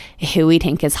like who we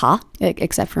think is hot.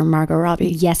 Except for Margot Robbie.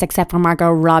 Yes, except for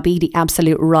Margot Robbie, the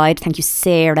absolute ride. Thank you,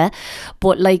 Sarah.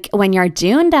 But like when you're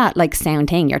doing that like sound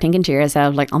thing, you're thinking to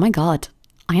yourself like, oh my God,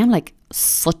 I am like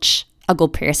such a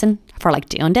good person for like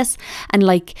doing this. And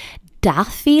like that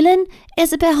feeling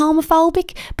is a bit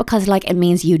homophobic, because like it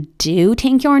means you do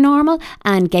think you're normal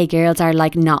and gay girls are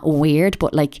like not weird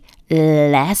but like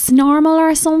less normal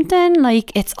or something.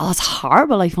 Like it's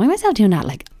horrible. I find myself doing that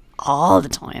like all the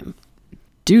time.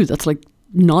 Dude, that's like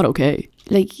not okay.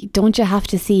 Like, don't you have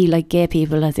to see like gay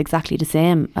people as exactly the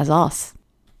same as us?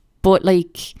 But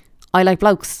like, I like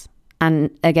blokes, and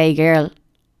a gay girl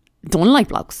don't like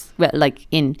blokes. Well, like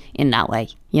in that way,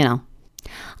 you know.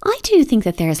 I do think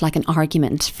that there's like an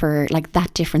argument for like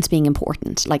that difference being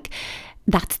important. Like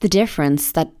that's the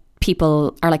difference that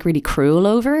people are like really cruel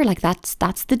over. Like that's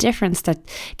the difference that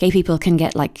gay people can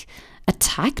get like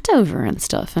attacked over and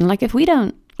stuff. And like if we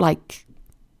don't like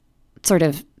sort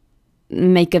of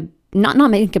make a not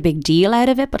make a big deal out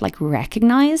of it, but like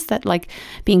recognize that like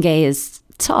being gay is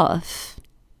tough,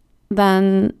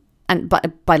 then and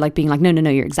by like being like, no,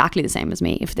 you're exactly the same as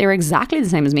me. If they were exactly the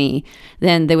same as me,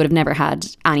 then they would have never had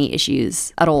any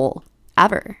issues at all,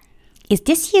 ever. Is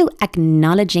this you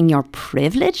acknowledging your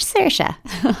privilege,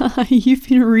 Saoirse? You've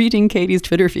been reading Katie's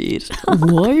Twitter feed.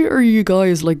 Why are you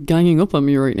guys like ganging up on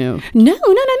me right now? No,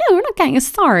 we're not ganging.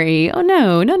 Sorry. Oh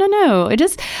no. I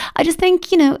just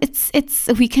think, you know, it's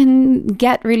we can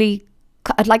get really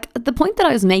like the point that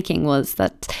I was making was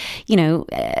that, you know,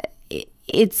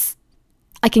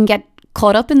 I can get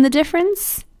caught up in the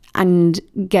difference and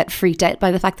get freaked out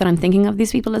by the fact that I'm thinking of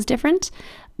these people as different.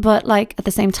 But like at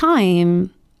the same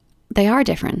time, they are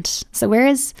different. So where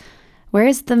is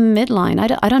the midline?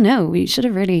 I don't know. We should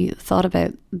have really thought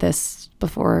about this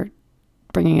before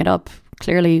bringing it up.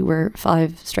 Clearly, we're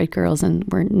 5 straight girls and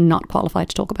we're not qualified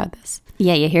to talk about this.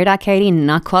 Yeah, you hear that, Katie?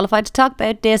 Not qualified to talk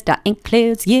about this. That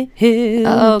includes you.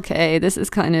 Okay, this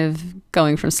is kind of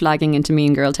going from slagging into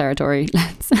mean girl territory.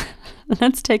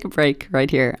 Let's take a break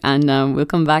right here, and we'll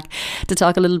come back to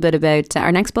talk a little bit about our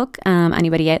next book,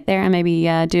 Anybody Out There, and maybe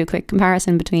do a quick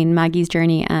comparison between Maggie's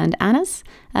journey and Anna's.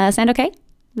 Sound okay?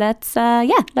 Let's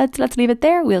leave it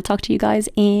there. We'll talk to you guys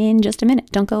in just a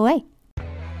minute. Don't go away.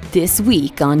 This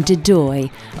week on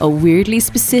Dedoy, a weirdly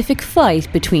specific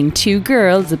fight between 2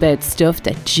 girls about stuff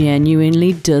that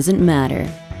genuinely doesn't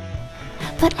matter.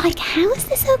 But like, how is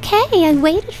this okay? I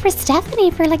waited for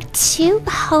Stephanie for like 2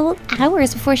 whole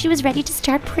hours before she was ready to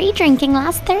start pre-drinking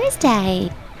last Thursday.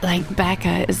 Like,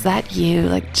 Becca, is that you?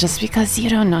 Like, just because you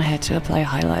don't know how to apply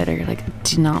highlighter, like,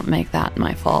 do not make that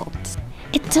my fault.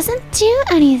 It doesn't do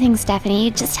anything, Stephanie.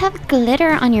 You just have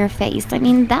glitter on your face. I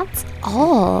mean, that's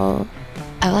all.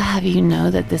 I will have you know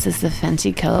that this is the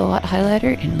Fenty Kilowatt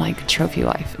highlighter in, like, Trophy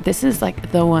Wife. This is,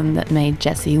 like, the one that made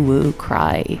Jessie Wu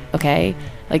cry, okay?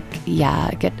 Like, yeah,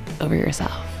 get over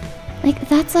yourself. Like,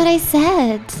 that's what I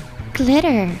said.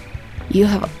 Glitter. You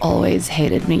have always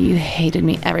hated me. You hated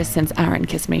me ever since Aaron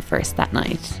kissed me first that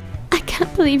night. I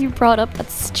can't believe you brought up that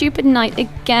stupid night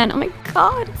again. Oh my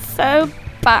God, it's so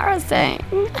embarrassing.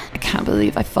 I can't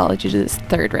believe I followed you to this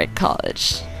 3rd-rate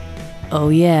college. Oh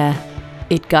yeah,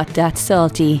 it got that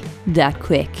salty, that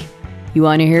quick. You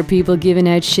want to hear people giving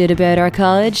out shit about our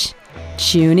college?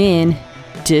 Tune in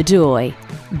to Dedoy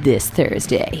this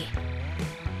Thursday.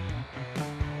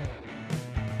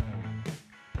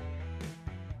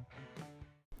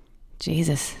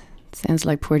 Jesus, sounds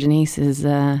like poor Denise is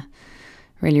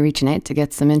really reaching out to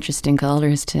get some interesting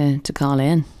callers to call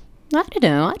in. I don't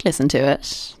know, I'd listen to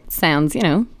it. Sounds, you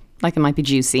know, like it might be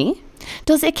juicy.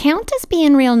 Does it count as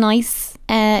being real nice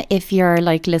if you're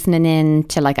like listening in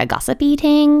to like a gossipy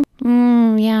thing?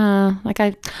 Yeah, like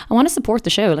I want to support the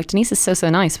show. Like Denise is so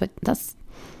nice, but it's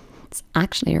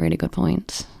actually a really good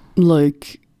point.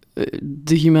 Like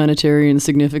the humanitarian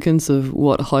significance of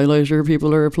what highlighter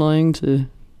people are applying to.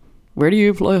 Where do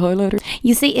you apply highlighter?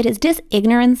 You see, it is this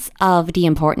ignorance of the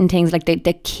important things, like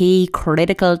the key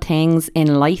critical things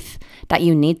in life that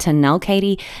you need to know,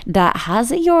 Katie, that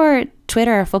has your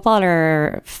Twitter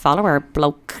footballer follower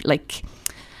bloke like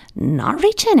not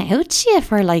reaching out to you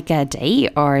for like a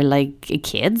date or like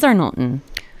kids or nothing.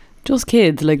 Just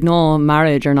kids, like no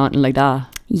marriage or nothing like that.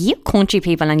 You country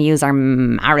people and use our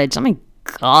marriage. Oh my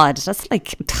God, that's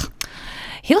like...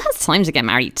 Who has time to get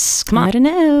married? Come on. I don't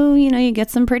know. You know, you get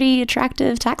some pretty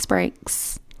attractive tax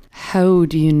breaks. How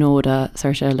do you know that,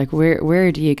 Saoirse? Like,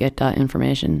 where do you get that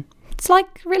information? It's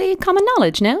like really common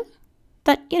knowledge, no?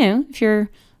 That, you know, if you're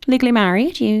legally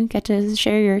married, you get to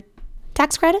share your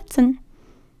tax credits and...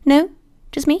 No?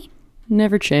 Just me?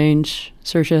 Never change,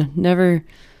 Saoirse. Never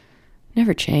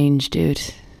change, dude.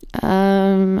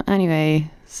 Anyway,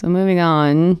 so moving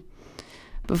on.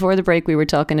 Before the break, we were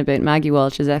talking about Maggie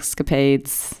Walsh's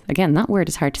escapades. Again, that word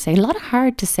is hard to say. A lot of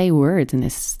hard to say words in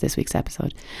this week's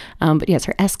episode. But yes,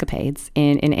 her escapades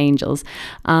in Angels.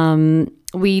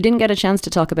 We didn't get a chance to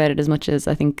talk about it as much as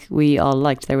I think we all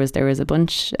liked. There was a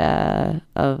bunch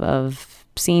of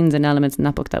scenes and elements in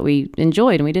that book that we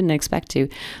enjoyed and we didn't expect to.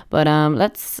 But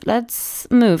let's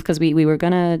move, because we were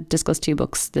going to discuss 2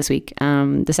 books this week.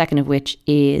 The second of which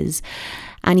is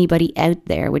Anybody Out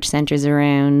There, which centres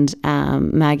around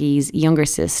Maggie's younger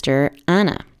sister,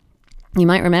 Anna. You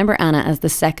might remember Anna as the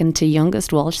second to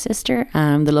youngest Walsh sister,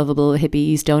 the lovable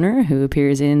hippie stoner who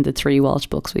appears in the 3 Walsh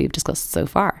books we've discussed so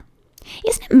far.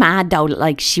 Isn't it mad though,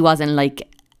 like she wasn't like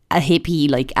a hippie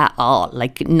like at all,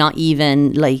 like not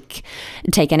even like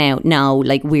taken out no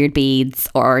like weird beads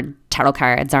or tarot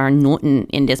cards or nothing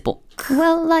in this book?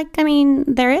 Well, like, I mean,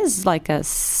 there is like a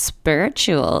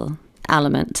spiritual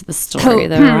element to the story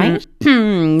though, right?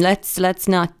 Let's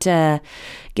not get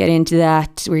into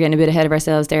that. We're getting a bit ahead of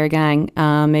ourselves there, gang.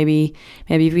 Maybe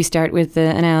if we start with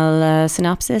an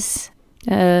synopsis.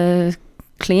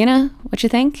 Cleena, what you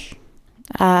think?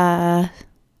 Yeah.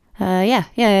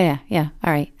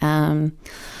 All right.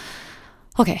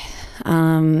 Okay.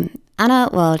 Anna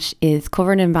Walsh is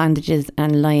covered in bandages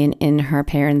and lying in her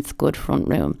parents' good front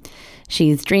room.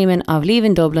 She's dreaming of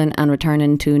leaving Dublin and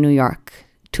returning to New York,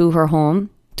 to her home,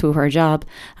 to her job,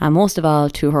 and most of all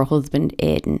to her husband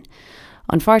Aidan.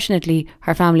 Unfortunately,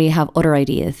 her family have other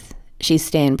ideas. She's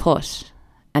staying put.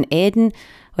 And Aidan,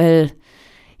 well,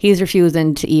 he's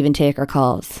refusing to even take her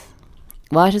calls.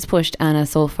 What has pushed Anna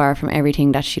so far from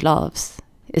everything that she loves?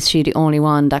 Is she the only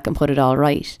one that can put it all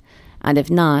right? And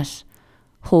if not,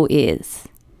 who is?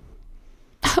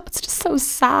 It's just so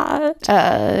sad.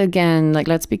 Again, like,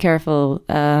 let's be careful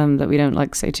that we don't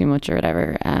like say too much or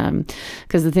whatever.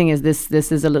 Because the thing is, this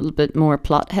is a little bit more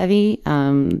plot heavy,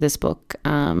 this book.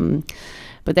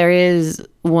 But there is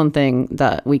one thing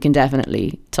that we can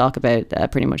definitely talk about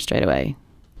pretty much straight away.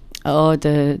 Oh,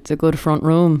 the good front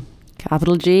room.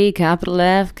 Capital G, capital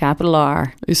F, capital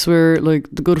R. I swear, like,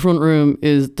 the good front room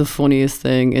is the funniest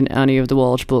thing in any of the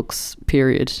Walsh books,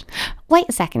 period. Wait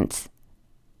a second.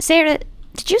 Sarah,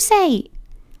 did you say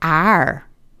R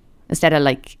instead of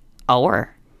like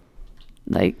our?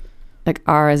 Like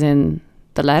R as in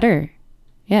the letter?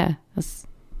 Yeah, that's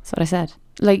what I said.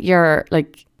 Like you're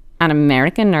like an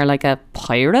American or like a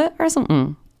pirate or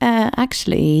something?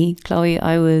 Actually, Chloe,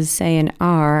 I was saying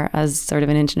R as sort of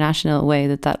an international way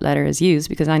that letter is used,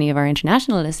 because any of our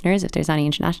international listeners, if there's any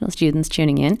international students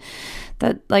tuning in,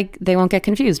 that like they won't get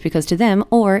confused, because to them,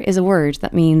 or is a word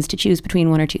that means to choose between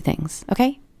one or two things.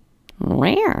 Okay?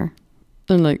 Rare.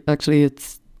 And like, actually,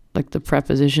 it's like the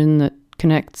preposition that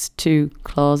connects two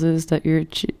clauses that you're,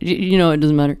 you know, it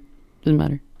doesn't matter. Doesn't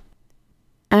matter.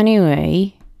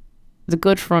 Anyway, the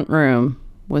good front room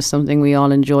was something we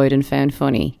all enjoyed and found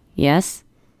funny. Yes?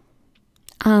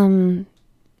 Well,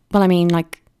 I mean,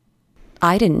 like,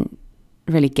 I didn't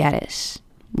really get it.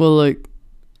 Well, like,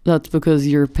 that's because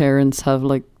your parents have,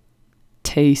 like,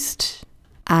 taste.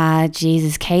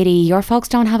 Jesus, Katie, your folks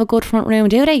don't have a good front room,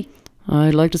 do they?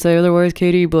 I'd like to say otherwise,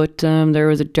 Katie, but there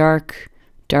was a dark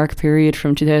period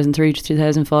from 2003 to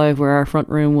 2005 where our front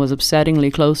room was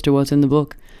upsettingly close to what's in the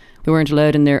book. We weren't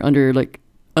allowed in there under, like,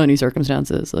 any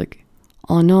circumstances, like...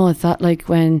 Oh no, I thought like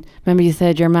when, remember you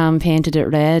said your mum painted it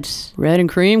red? Red and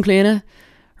cream, Cleena.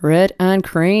 Red and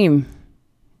cream.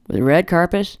 With a red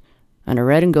carpet and a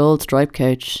red and gold striped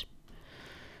couch.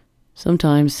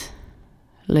 Sometimes,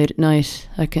 late at night,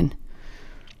 I can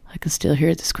still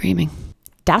hear the screaming.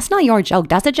 That's not your joke.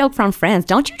 That's a joke from Friends.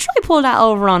 Don't you try pull that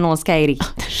over on us, Katie.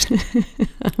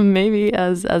 Maybe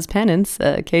as penance,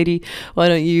 Katie, why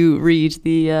don't you read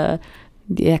the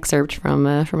excerpt from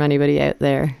Anybody Out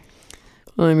There?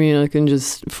 I mean, I can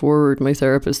just forward my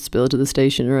therapist's bill to the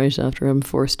station right after I'm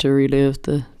forced to relive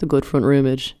the good front room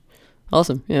image.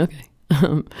 Awesome. Yeah,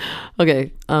 okay.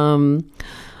 Okay.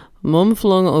 Mum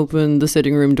flung open the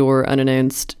sitting room door and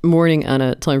announced, "Morning,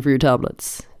 Anna, time for your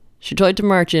tablets." She tried to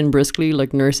march in briskly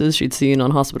like nurses she'd seen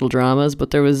on hospital dramas,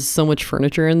 but there was so much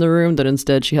furniture in the room that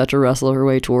instead she had to wrestle her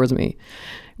way towards me.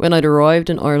 When I'd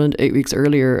arrived in Ireland 8 weeks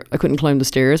earlier, I couldn't climb the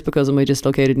stairs because of my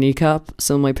dislocated kneecap,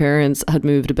 so my parents had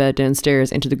moved a bed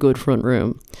downstairs into the good front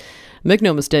room. Make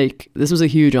no mistake, this was a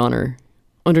huge honour.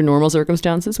 Under normal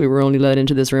circumstances, we were only let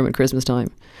into this room at Christmas time.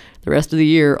 The rest of the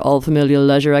year, all familial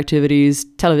leisure activities,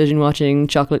 television watching,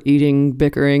 chocolate eating,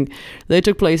 bickering, they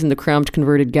took place in the cramped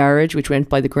converted garage, which went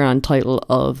by the grand title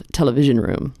of television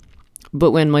room.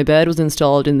 But when my bed was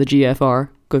installed in the GFR,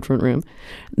 good front room,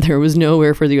 there was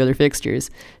nowhere for the other fixtures,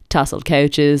 tasselled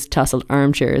couches, tasselled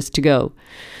armchairs to go.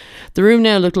 The room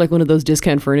now looked like one of those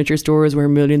discount furniture stores where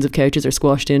millions of couches are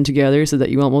squashed in together so that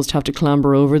you almost have to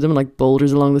clamber over them like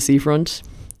boulders along the seafront.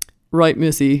 Right,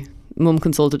 Missy. Mum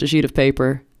consulted a sheet of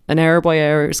paper. An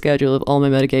hour-by-hour schedule of all my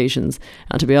medications.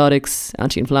 Antibiotics,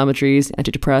 anti-inflammatories,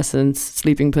 antidepressants,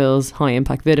 sleeping pills,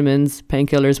 high-impact vitamins,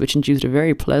 painkillers which induced a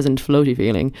very pleasant floaty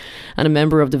feeling, and a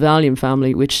member of the Valium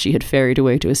family which she had ferried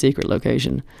away to a secret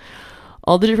location.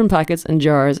 All the different packets and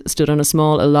jars stood on a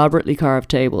small, elaborately carved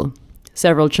table.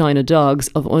 Several china dogs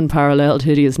of unparalleled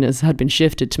hideousness had been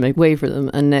shifted to make way for them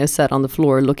and now sat on the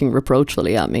floor looking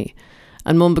reproachfully at me.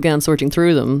 And Mum began sorting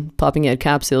through them, popping out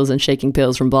capsules and shaking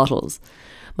pills from bottles.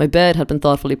 My bed had been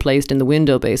thoughtfully placed in the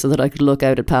window bay so that I could look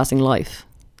out at passing life.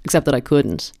 Except that I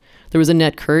couldn't. There was a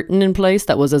net curtain in place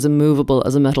that was as immovable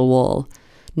as a metal wall.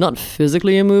 Not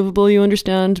physically immovable, you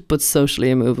understand, but socially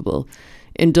immovable.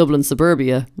 In Dublin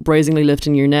suburbia, brazenly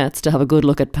lifting your nets to have a good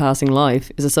look at passing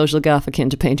life is a social gaffe akin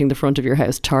to painting the front of your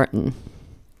house tartan.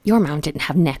 Your mum didn't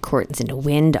have net curtains in the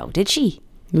window, did she?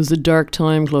 It was a dark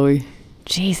time, Chloe.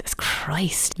 Jesus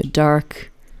Christ. A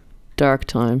dark, dark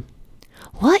time.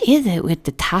 What is it with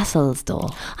the tassels, though?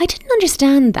 I didn't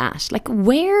understand that. Like,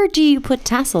 where do you put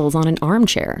tassels on an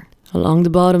armchair? Along the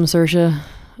bottom, Saoirse.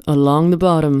 Along the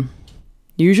bottom.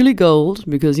 Usually gold,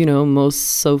 because, you know, most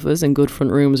sofas in good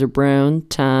front rooms are brown,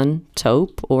 tan,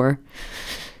 taupe, or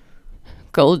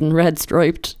golden red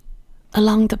striped.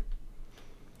 Along the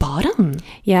bottom?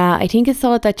 Yeah, I think it's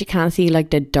thought that you can't see like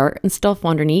the dirt and stuff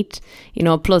underneath. You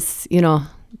know, plus, you know,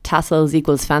 tassels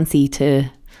equals fancy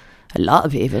to a lot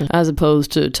of people. As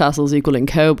opposed to tassels equaling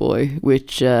cowboy,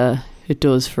 which it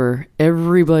does for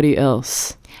everybody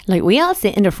else. Like, we all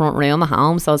sit in the front room at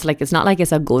home, so it's like, it's not like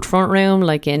it's a good front room,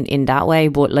 like in that way,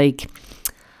 but like,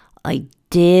 I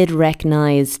did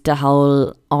recognise the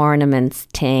whole ornaments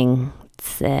thing.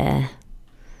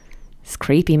 It's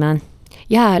creepy, man.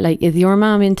 Yeah, like, is your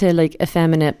mom into like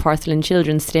effeminate porcelain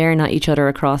children staring at each other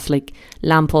across like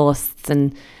lampposts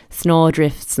and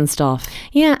snowdrifts and stuff?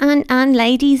 Yeah, and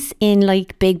ladies in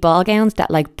like big ball gowns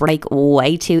that like break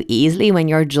way too easily when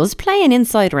you're just playing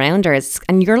inside rounders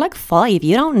and you're like 5.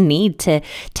 You don't need to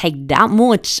take that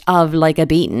much of like a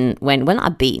beating when, well,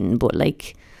 not beating, but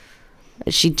like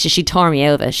she tore me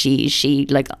over. She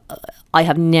like, I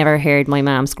have never heard my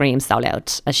mom scream so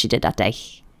loud as she did that day.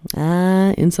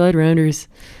 Inside rounders.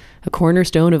 A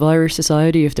cornerstone of Irish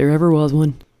society if there ever was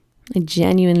one. I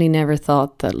genuinely never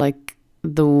thought that like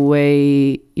the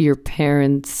way your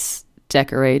parents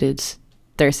decorated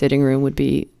their sitting room would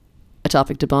be a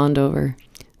topic to bond over.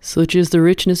 Such is the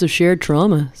richness of shared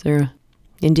trauma, Sarah.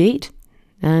 Indeed.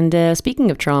 And speaking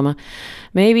of trauma,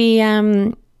 maybe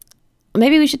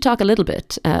we should talk a little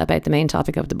bit about the main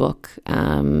topic of the book.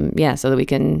 So that we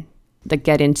can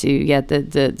get into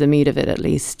the meat of it at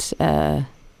least. Well,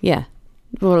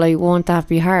 like, won't that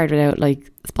be hard without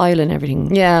like spoiling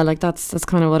everything? Yeah, like that's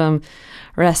kind of what I'm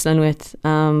wrestling with.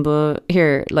 But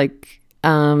here, like,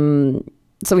 so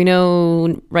we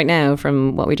know right now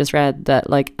from what we just read that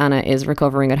like Anna is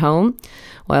recovering at home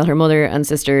while her mother and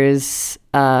sisters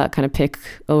kind of pick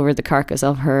over the carcass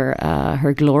of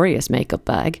her glorious makeup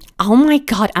bag. Oh my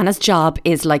God, Anna's job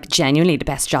is like genuinely the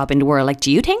best job in the world. Like,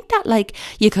 do you think that like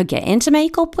you could get into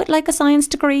makeup with like a science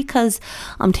degree? Because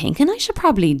I'm thinking I should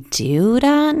probably do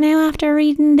that now after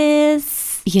reading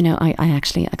this. You know, I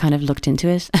kind of looked into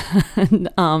it.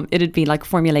 It'd be like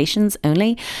formulations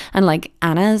only, and like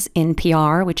Anna's in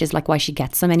PR, which is like why she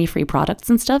gets so many free products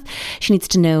and stuff. She needs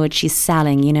to know what she's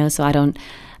selling, you know. So I don't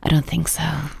think so.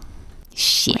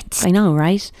 Shit. I know,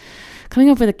 right?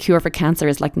 Coming up with a cure for cancer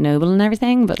is like noble and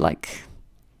everything, but like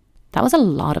that was a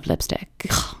lot of lipstick.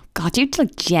 God, you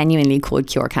like genuinely could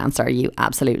cure cancer, you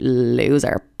absolute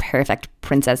loser, perfect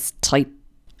princess type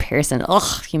person.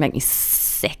 Ugh, you make me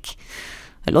sick.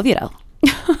 I love you though.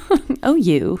 Oh,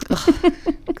 you.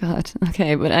 God.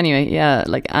 Okay, but anyway, yeah,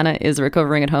 like Anna is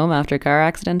recovering at home after a car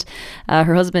accident.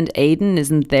 Her husband Aidan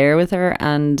isn't there with her,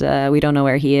 and we don't know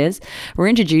where he is. We're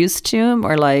introduced to him,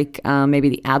 or like maybe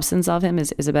the absence of him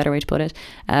is a better way to put it.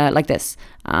 Like this.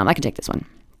 I can take this one.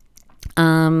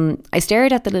 I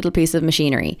stared at the little piece of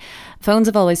machinery. Phones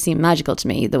have always seemed magical to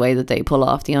me, the way that they pull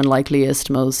off the unlikeliest,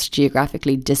 most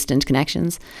geographically distant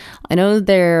connections. I know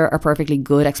there are perfectly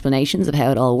good explanations of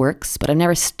how it all works, but I've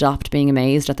never stopped being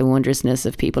amazed at the wondrousness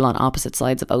of people on opposite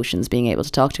sides of oceans being able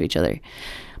to talk to each other.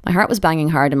 My heart was banging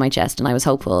hard in my chest and I was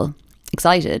hopeful,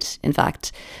 excited, in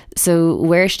fact. So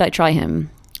where should I try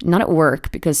him? Not at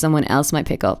work, because someone else might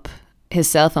pick up. His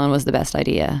cell phone was the best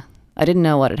idea. I didn't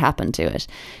know what had happened to it.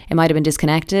 It might have been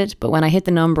disconnected, but when I hit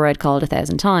the number I'd called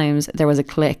 1,000 times, there was a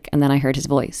click and then I heard his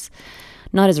voice.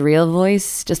 Not his real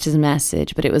voice, just his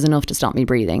message, but it was enough to stop me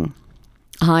breathing.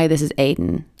 Hi, this is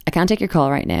Aidan. I can't take your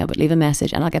call right now, but leave a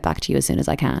message and I'll get back to you as soon as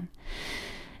I can.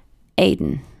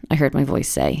 Aidan, I heard my voice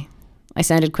say. I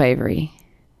sounded quavery.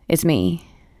 It's me.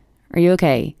 Are you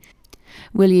okay?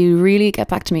 Will you really get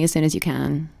back to me as soon as you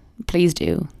can? Please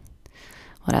do.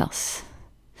 What else?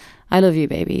 I love you,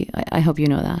 baby. I hope you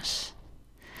know that.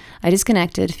 I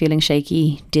disconnected, feeling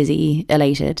shaky, dizzy,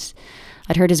 elated.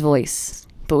 I'd heard his voice,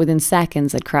 but within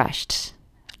seconds I'd crashed.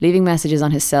 Leaving messages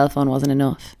on his cell phone wasn't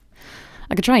enough.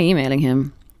 I could try emailing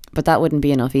him, but that wouldn't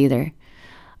be enough either.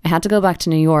 I had to go back to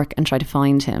New York and try to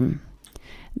find him.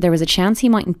 There was a chance he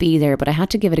mightn't be there, but I had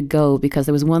to give it a go because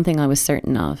there was one thing I was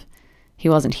certain of. He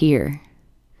wasn't here.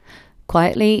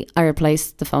 Quietly, I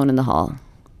replaced the phone in the hall.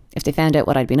 If they found out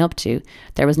what I'd been up to,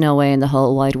 there was no way in the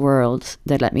whole wide world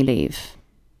they'd let me leave.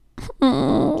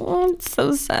 Oh, it's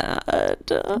so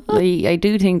sad. I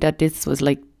do think that this was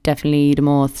like definitely the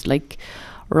most like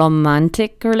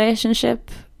romantic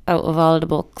relationship out of all the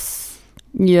books.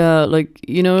 Yeah, like,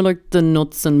 you know, like the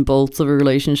nuts and bolts of a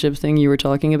relationship thing you were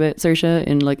talking about, Saoirse,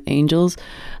 in like Angels,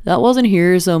 that wasn't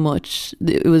here so much.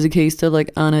 It was a case that like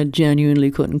Anna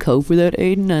genuinely couldn't cope without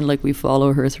Aidan, and like we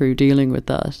follow her through dealing with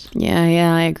that.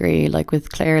 Yeah, I agree. Like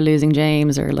with Claire losing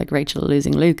James or like Rachel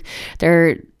losing Luke,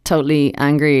 they're totally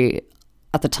angry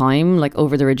at the time, like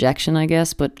over the rejection, I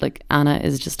guess, but like Anna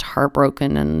is just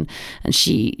heartbroken and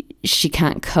she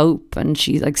can't cope, and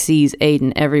she like sees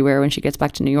Aidan everywhere when she gets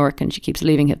back to New York, and she keeps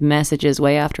leaving him messages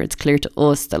way after it's clear to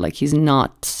us that like he's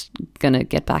not gonna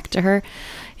get back to her.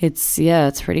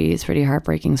 It's pretty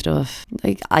heartbreaking stuff.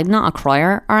 Like, I'm not a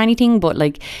crier or anything, but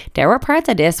like there were parts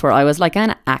of this where I was like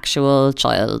an actual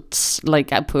child.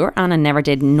 Like poor Anna never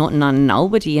did nothing on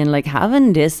nobody, and like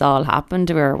having this all happen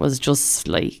to her was just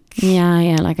like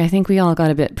yeah. Like I think we all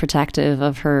got a bit protective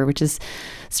of her, which is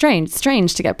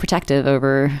strange to get protective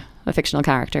over a fictional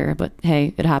character, but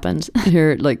hey, it happened.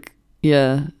 Here, like,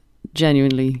 yeah,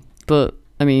 genuinely. But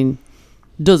I mean,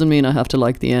 doesn't mean I have to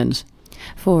like the end.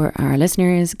 For our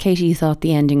listeners, Katie thought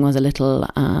the ending was a little,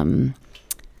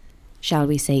 shall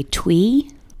we say, twee?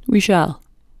 We shall.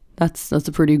 That's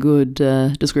a pretty good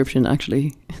description,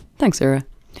 actually. Thanks, Sarah.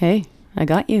 Hey, I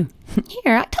got you.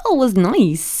 Here, I thought it was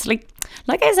nice. Like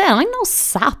I said, I'm no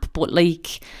sap, but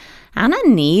like Anna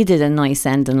needed a nice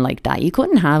ending like that. You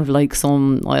couldn't have like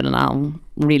some, I don't know,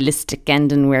 realistic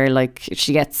ending where like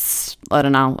she gets, I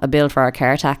don't know, a bill for her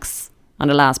car tax on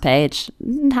the last page.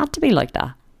 It didn't have to be like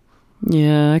that.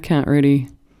 Yeah, I can't really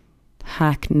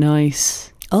hack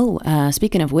nice. Oh,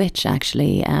 speaking of which,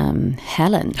 actually,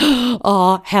 Helen.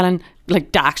 Oh, Helen,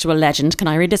 like the actual legend. Can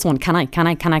I read this one? Can I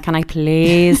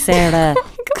please, Sarah?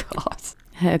 God.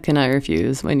 How can I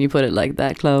refuse when you put it like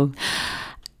that, Chloe?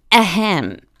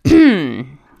 Ahem.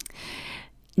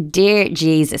 Dear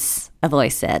Jesus, a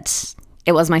voice said.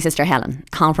 It was my sister Helen,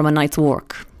 home from a night's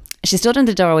work. She stood in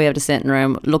the doorway of the sitting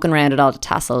room, looking round at all the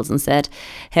tassels, and said,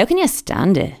 "How can you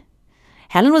stand it?"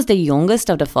 Helen was the youngest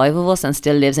of the five of us and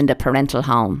still lives in the parental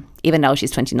home, even though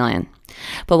she's 29.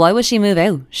 But why would she move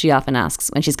out, she often asks,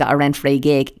 when she's got a rent-free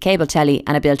gig, cable telly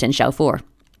and a built-in chauffeur?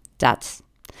 Dads.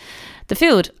 The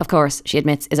food, of course, she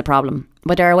admits, is a problem,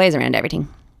 but there are ways around everything.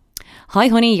 "Hi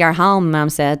honey, you're home," Mum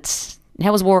said.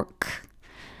 "How was work?"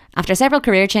 After several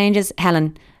career changes,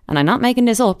 Helen, and I'm not making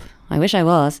this up, I wish I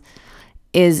was,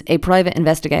 is a private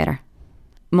investigator.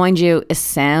 Mind you, it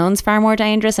sounds far more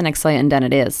dangerous and exciting than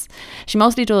it is. She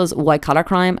mostly does white-collar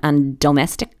crime and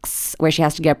domestics, where she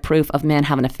has to get proof of men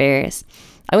having affairs.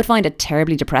 I would find it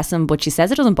terribly depressing, but she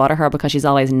says it doesn't bother her because she's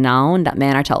always known that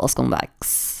men are total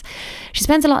scumbags. She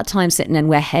spends a lot of time sitting in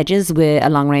wet hedges with a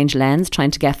long-range lens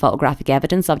trying to get photographic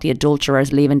evidence of the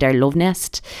adulterers leaving their love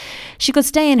nest. She could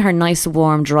stay in her nice,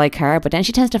 warm, dry car, but then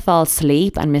she tends to fall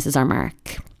asleep and misses her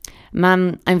mark.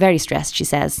 "Ma'am, I'm very stressed," she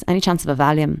says. "Any chance of a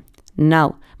Valium?"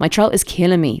 "No, my throat is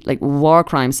killing me, like war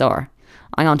crime sore."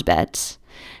 I'm on to bed.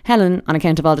 Helen, on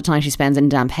account of all the time she spends in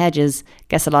damp hedges,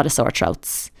 gets a lot of sore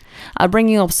throats. "I'll bring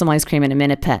you up some ice cream in a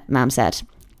minute, pet," Mam said.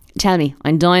 "Tell me,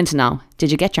 I'm dying to know,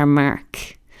 did you get your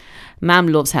mark?" Mam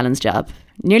loves Helen's job,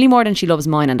 nearly more than she loves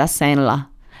mine, and that's saying a lot.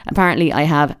 Apparently I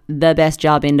have the best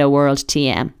job in the world,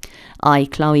 TM. I,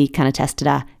 Chloe, can attest to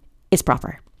that. It's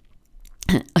proper.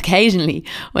 Occasionally,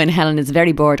 when Helen is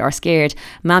very bored or scared,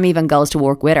 Mam even goes to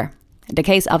work with her. The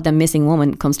case of the missing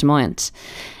woman comes to mind.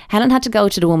 Helen had to go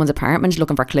to the woman's apartment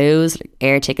looking for clues, like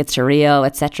air tickets to Rio,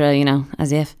 etc., you know,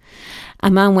 as if. A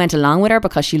man went along with her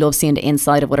because she loves seeing the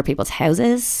inside of other people's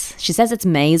houses. She says it's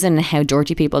amazing how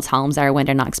dirty people's homes are when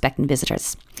they're not expecting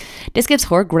visitors. This gives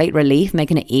her great relief,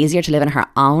 making it easier to live in her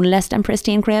own less than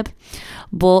pristine crib.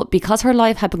 But because her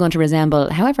life had begun to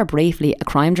resemble, however briefly, a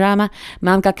crime drama,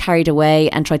 Mam got carried away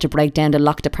and tried to break down the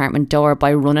locked apartment door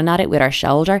by running at it with her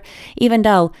shoulder, even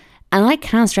though, And I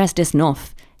can't stress this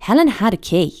enough. Helen had a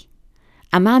key.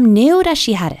 And Mam knew that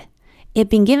she had it. It'd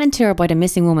been given to her by the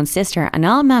missing woman's sister, and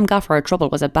all Mam got for her trouble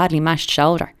was a badly mashed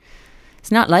shoulder.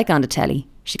 It's not like on the telly,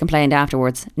 she complained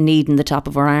afterwards, kneading the top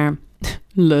of her arm.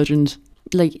 Legend.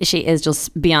 Like, she is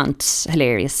just beyond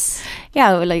hilarious.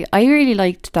 Yeah, like I really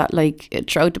liked that, like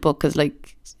throughout the book, because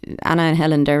like Anna and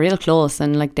Helen, they're real close,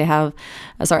 and like they have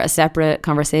a sort of separate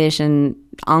conversation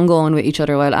ongoing with each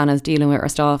other while Anna's dealing with her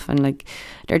stuff, and like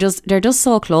they're just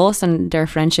so close, and their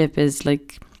friendship is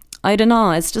like, I don't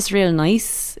know, it's just real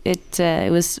nice. It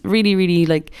was really, really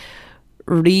like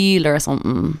real or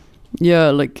something. Yeah,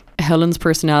 like Helen's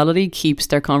personality keeps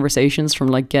their conversations from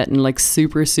like getting like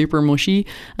super, super mushy.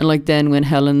 And like then when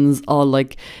Helen's all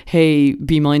like, hey,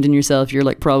 be minding yourself, you're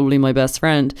like probably my best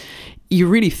friend, you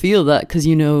really feel that, because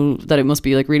you know that it must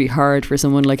be like really hard for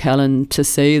someone like Helen to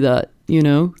say that, you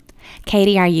know?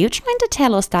 Katie, are you trying to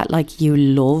tell us that like you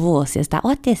love us? Is that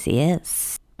what this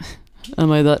is?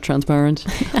 Am I that transparent?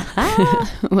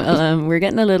 Well, we're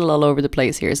getting a little all over the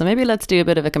place here, so maybe let's do a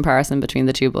bit of a comparison between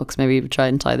the two books. Maybe try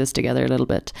and tie this together a little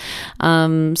bit.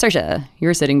 Saoirse,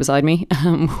 you're sitting beside me.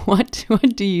 What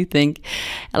do you think?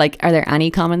 Like, are there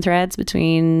any common threads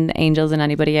between Angels and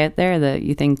anybody out there that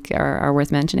you think are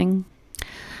worth mentioning?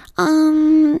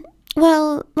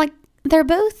 Well, like, they're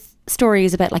both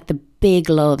stories about like the big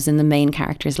loves in the main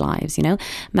characters' lives, you know.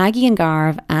 Maggie and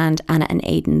Garv and Anna and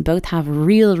Aidan both have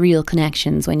real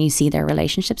connections when you see their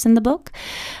relationships in the book.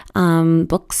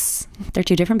 Books, they're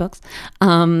two different books.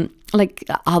 Like,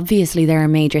 obviously there are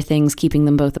major things keeping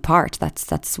them both apart.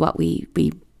 That's what we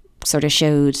sort of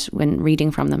showed when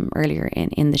reading from them earlier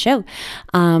in the show.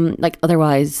 Like,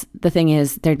 otherwise the thing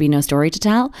is there'd be no story to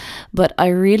tell. But I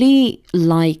really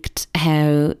liked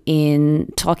how,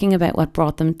 in talking about what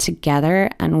brought them together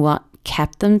and what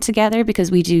kept them together, because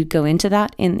we do go into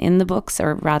that in the books,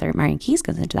 or rather Marion Keyes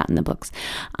goes into that in the books.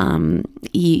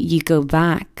 You go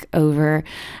back over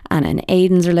Anna and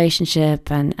Aidan's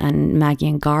relationship and Maggie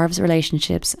and Garv's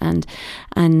relationships, and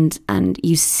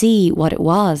you see what it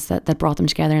was that brought them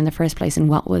together in the first place, and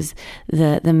what was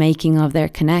the making of their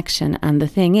connection. And the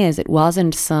thing is, it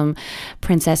wasn't some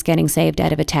princess getting saved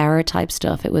out of a tower type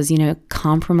stuff. It was, you know,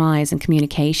 compromise and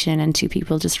communication, and two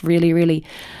people just really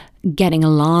getting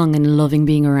along and loving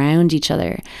being around each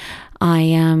other.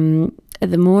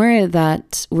 The more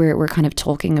that we're kind of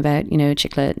talking about, you know,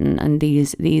 Chicklet and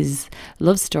these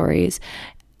love stories,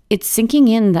 it's sinking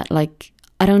in that, like,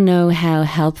 I don't know how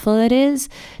helpful it is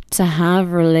to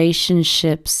have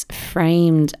relationships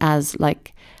framed as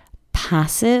like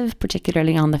passive,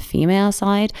 particularly on the female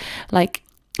side. Like,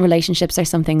 relationships are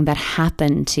something that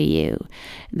happen to you,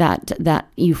 that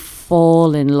you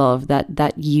fall in love,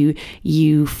 that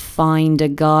you find a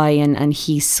guy and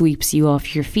he sweeps you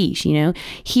off your feet, you know.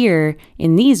 Here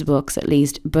in these books, at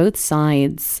least, both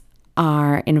sides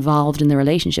are involved in the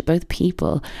relationship. Both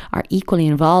people are equally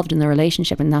involved in the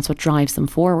relationship, and that's what drives them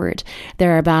forward.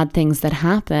 There are bad things that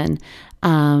happen,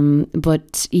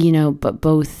 but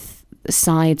both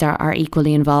sides are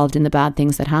equally involved in the bad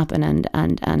things that happen,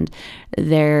 and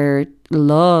their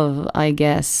love, I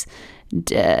guess,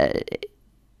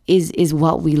 is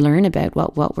what we learn about,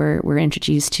 what we're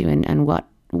introduced to, and what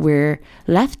we're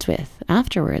left with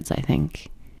afterwards, I think.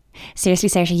 Seriously,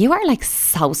 Saoirse, you are like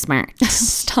so smart.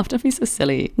 Stop, don't be so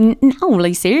silly. No,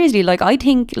 like, seriously, like, I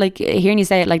think, like, hearing you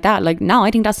say it like that, like, no,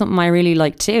 I think that's something I really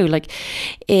like too. Like,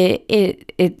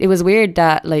 it was weird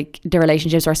that like the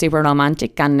relationships were super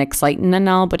romantic and exciting and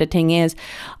all, but the thing is,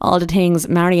 all the things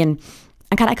Marion,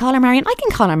 and can I call her Marion? I can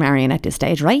call her Marion at this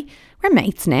stage, right? We're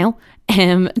mates now.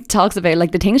 Talks about,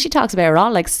 like, the things she talks about are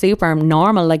all like super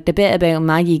normal, like the bit about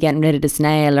Maggie getting rid of the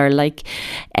snail, or like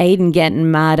Aidan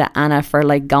getting mad at Anna for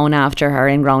like going after her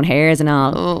ingrown hairs and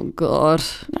all. Oh God.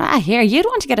 Here, you'd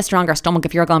want to get a stronger stomach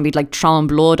if you're going to be like throwing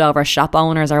blood over shop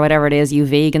owners or whatever it is you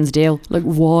vegans do. Like,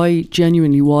 why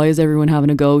is everyone having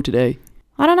a go today?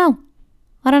 I don't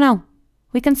know.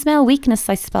 We can smell weakness,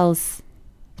 I suppose.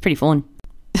 It's pretty fun.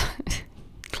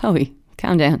 Chloe,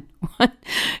 calm down.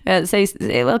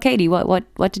 Well, Katie,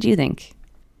 what did you think?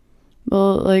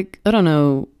 Well, like, I don't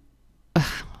know.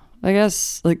 I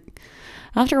guess, like,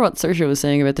 after what Saoirse was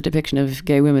saying about the depiction of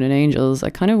gay women and angels,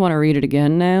 I kind of want to read it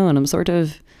again now, and I'm sort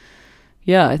of,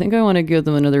 yeah, I think I want to give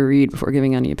them another read before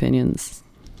giving any opinions.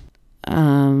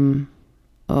 Okay.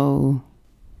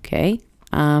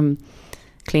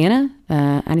 Cliona,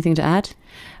 anything to add?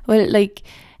 Well, like,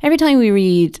 every time we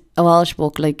read a Walsh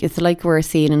book, like, it's like we're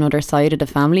seeing another side of the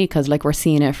family, because like we're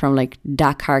seeing it from like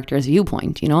that character's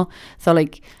viewpoint, you know. So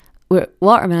like with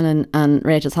Watermelon and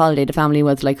Rachel's Holiday, the family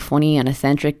was like funny and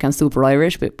eccentric and super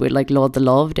Irish, but with like loads of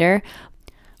love there.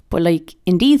 But like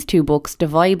in these two books, the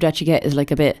vibe that you get is like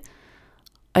a bit,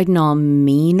 I don't know,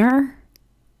 meaner.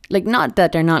 Like, not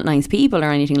that they're not nice people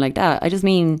or anything like that. I just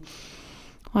mean,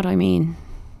 what do I mean?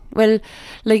 Well,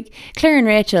 like Claire and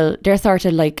Rachel, they're sort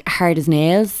of like hard as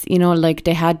nails, you know, like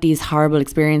they had these horrible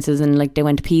experiences and like they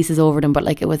went to pieces over them, but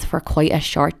like it was for quite a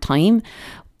short time.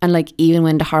 And like even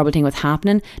when the horrible thing was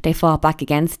happening, they fought back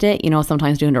against it, you know,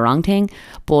 sometimes doing the wrong thing.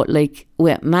 But like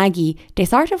with Maggie, they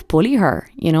sort of bully her,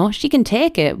 you know, she can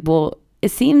take it, but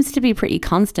it seems to be pretty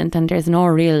constant and there's no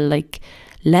real like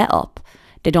let up.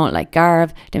 They don't like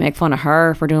Garv, they make fun of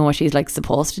her for doing what she's like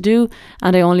supposed to do,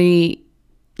 and they only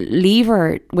leave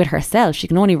her with herself. She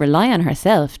can only rely on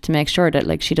herself to make sure that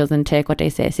like she doesn't take what they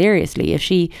say seriously. If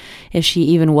she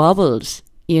even wobbled,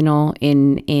 you know,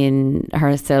 in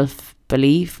her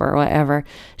self-belief or whatever,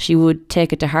 she would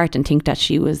take it to heart and think that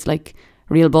she was like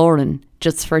real boring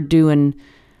just for doing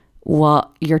what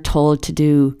you're told to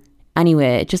do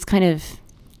anyway. It just kind of,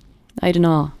 I don't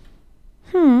know.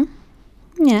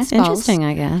 Yeah, it's interesting,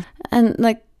 I guess. And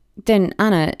like then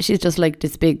Anna, she's just like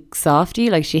this big softie,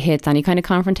 like she hates any kind of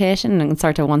confrontation and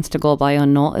sort of wants to go by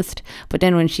unnoticed. But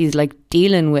then when she's like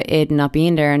dealing with Aidan not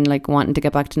being there and like wanting to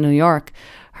get back to New York,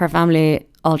 her family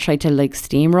all try to like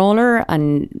steamroll her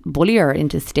and bully her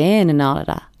into staying and all of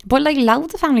that. But like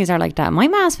loads of families are like that. My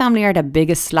ma's family are the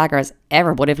biggest slaggers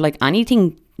ever, but if like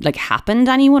anything like happened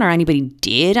to anyone or anybody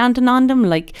did anything on them,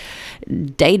 like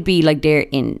they'd be like there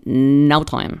in no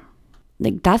time.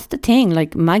 Like that's the thing,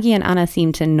 like Maggie and Anna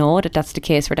seem to know that that's the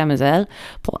case for them as well,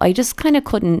 but I just kind of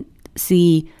couldn't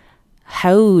see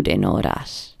how they know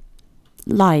that.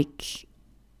 Like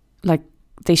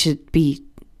they should be,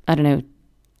 I don't know,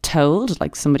 told,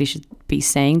 like somebody should be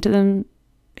saying to them,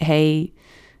 hey,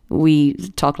 we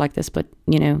talk like this, but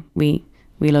you know, we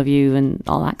love you and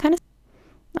all that kind of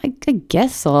stuff. I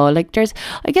guess so. Like there's,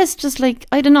 I guess just like,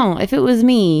 I don't know, if it was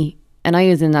me and I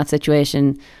was in that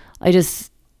situation,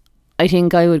 I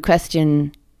think I would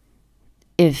question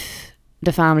if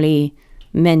the family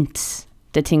meant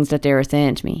the things that they were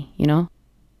saying to me, you know?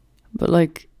 But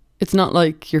like, it's not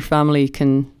like your family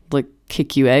can like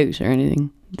kick you out or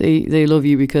anything. They love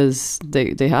you because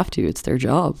they have to. It's their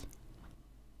job.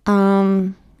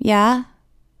 Yeah,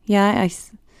 I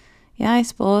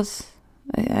suppose.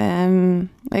 I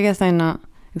guess I'm not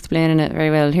explaining it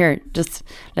very well here. Just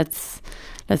let's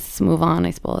move on, I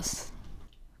suppose.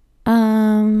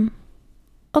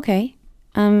 Okay.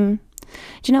 Do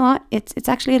you know what? It's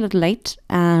actually a little late.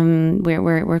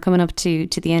 We're coming up to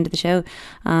the end of the show.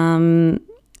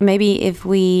 Maybe if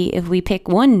we pick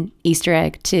one Easter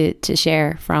egg to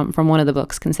share from one of the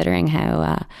books, considering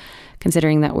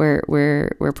that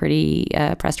we're pretty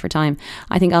pressed for time,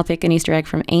 I think I'll pick an Easter egg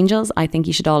from Angels. I think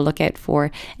you should all look out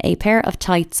for a pair of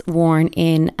tights worn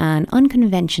in an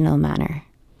unconventional manner.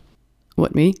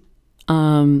 What, me?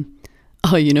 Oh,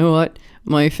 you know what?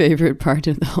 My favorite part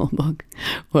of the whole book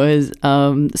was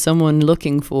someone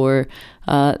looking for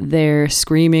their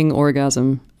screaming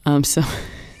orgasm. So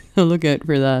look out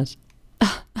for that.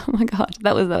 Oh my God,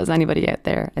 that was anybody out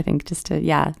there, I think, just to,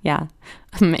 yeah,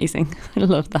 amazing. I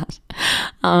love that.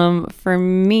 For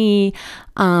me,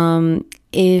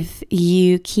 if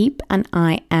you keep an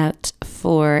eye out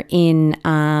for in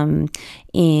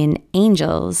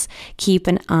Angels, keep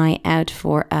an eye out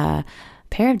for a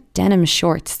pair of denim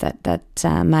shorts that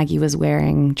Maggie was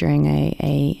wearing during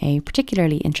a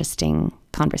particularly interesting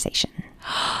conversation.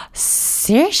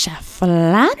 Saoirse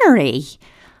Flannery.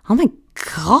 Oh my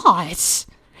God.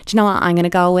 Do you know what? I'm going to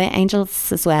go with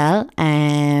Angels as well.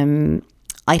 I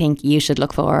think you should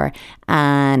look for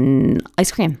an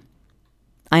ice cream.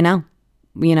 I know.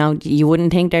 You know, you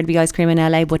wouldn't think there'd be ice cream in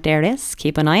LA, but there is.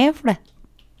 Keep an eye out for it.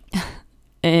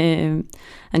 And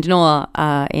you know what?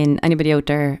 In anybody out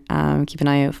there, keep an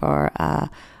eye out for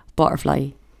butterfly.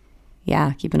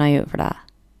 Yeah, keep an eye out for that.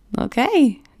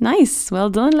 Okay, nice. Well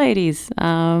done, ladies.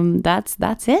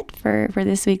 That's it for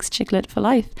this week's Chicklet for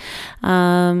Life.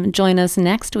 Join us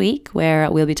next week where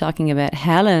we'll be talking about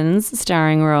Helen's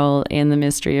starring role in The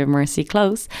Mystery of Mercy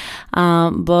Close.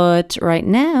 But right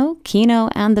now, Kino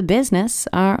and the Business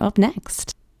are up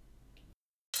next.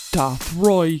 That's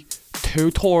right.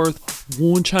 2 tours,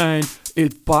 1 chain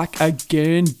is back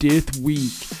again this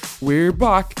week. We're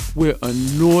back with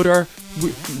another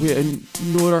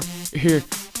here.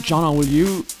 Jonna, will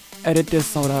you edit this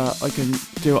so that I can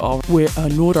do it all with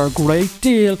another great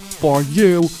deal for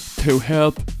you to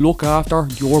help look after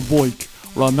your bike.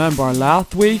 Remember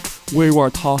last week we were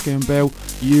talking about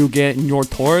you getting your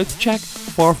tourist check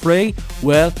for free?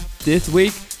 Well, this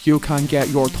week you can get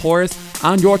your tourist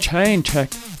and your chain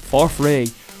checked for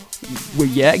free. Well,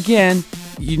 yet again,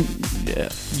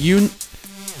 you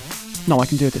No, I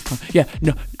can do it this time. Yeah,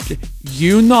 no,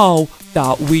 you know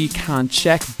that we can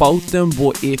check both them,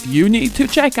 but if you need to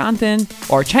check anything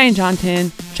or change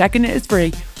anything, checking it is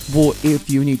free. But if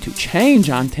you need to change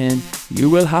anything, you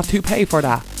will have to pay for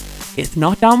that. It's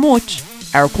not that much.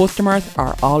 Our customers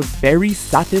are all very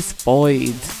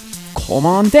satisfied. Come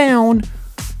on down.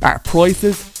 Our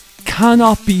prices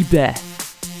cannot be bet.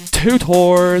 2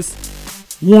 tours,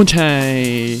 1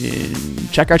 chain.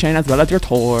 Check our chain as well as your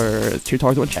tours. 2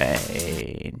 tours, 1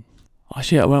 chain. Oh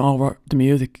shit, I went over the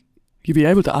music. You'll be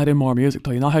able to add in more music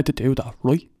though. You know how to do that,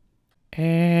 right?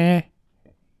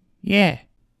 Yeah.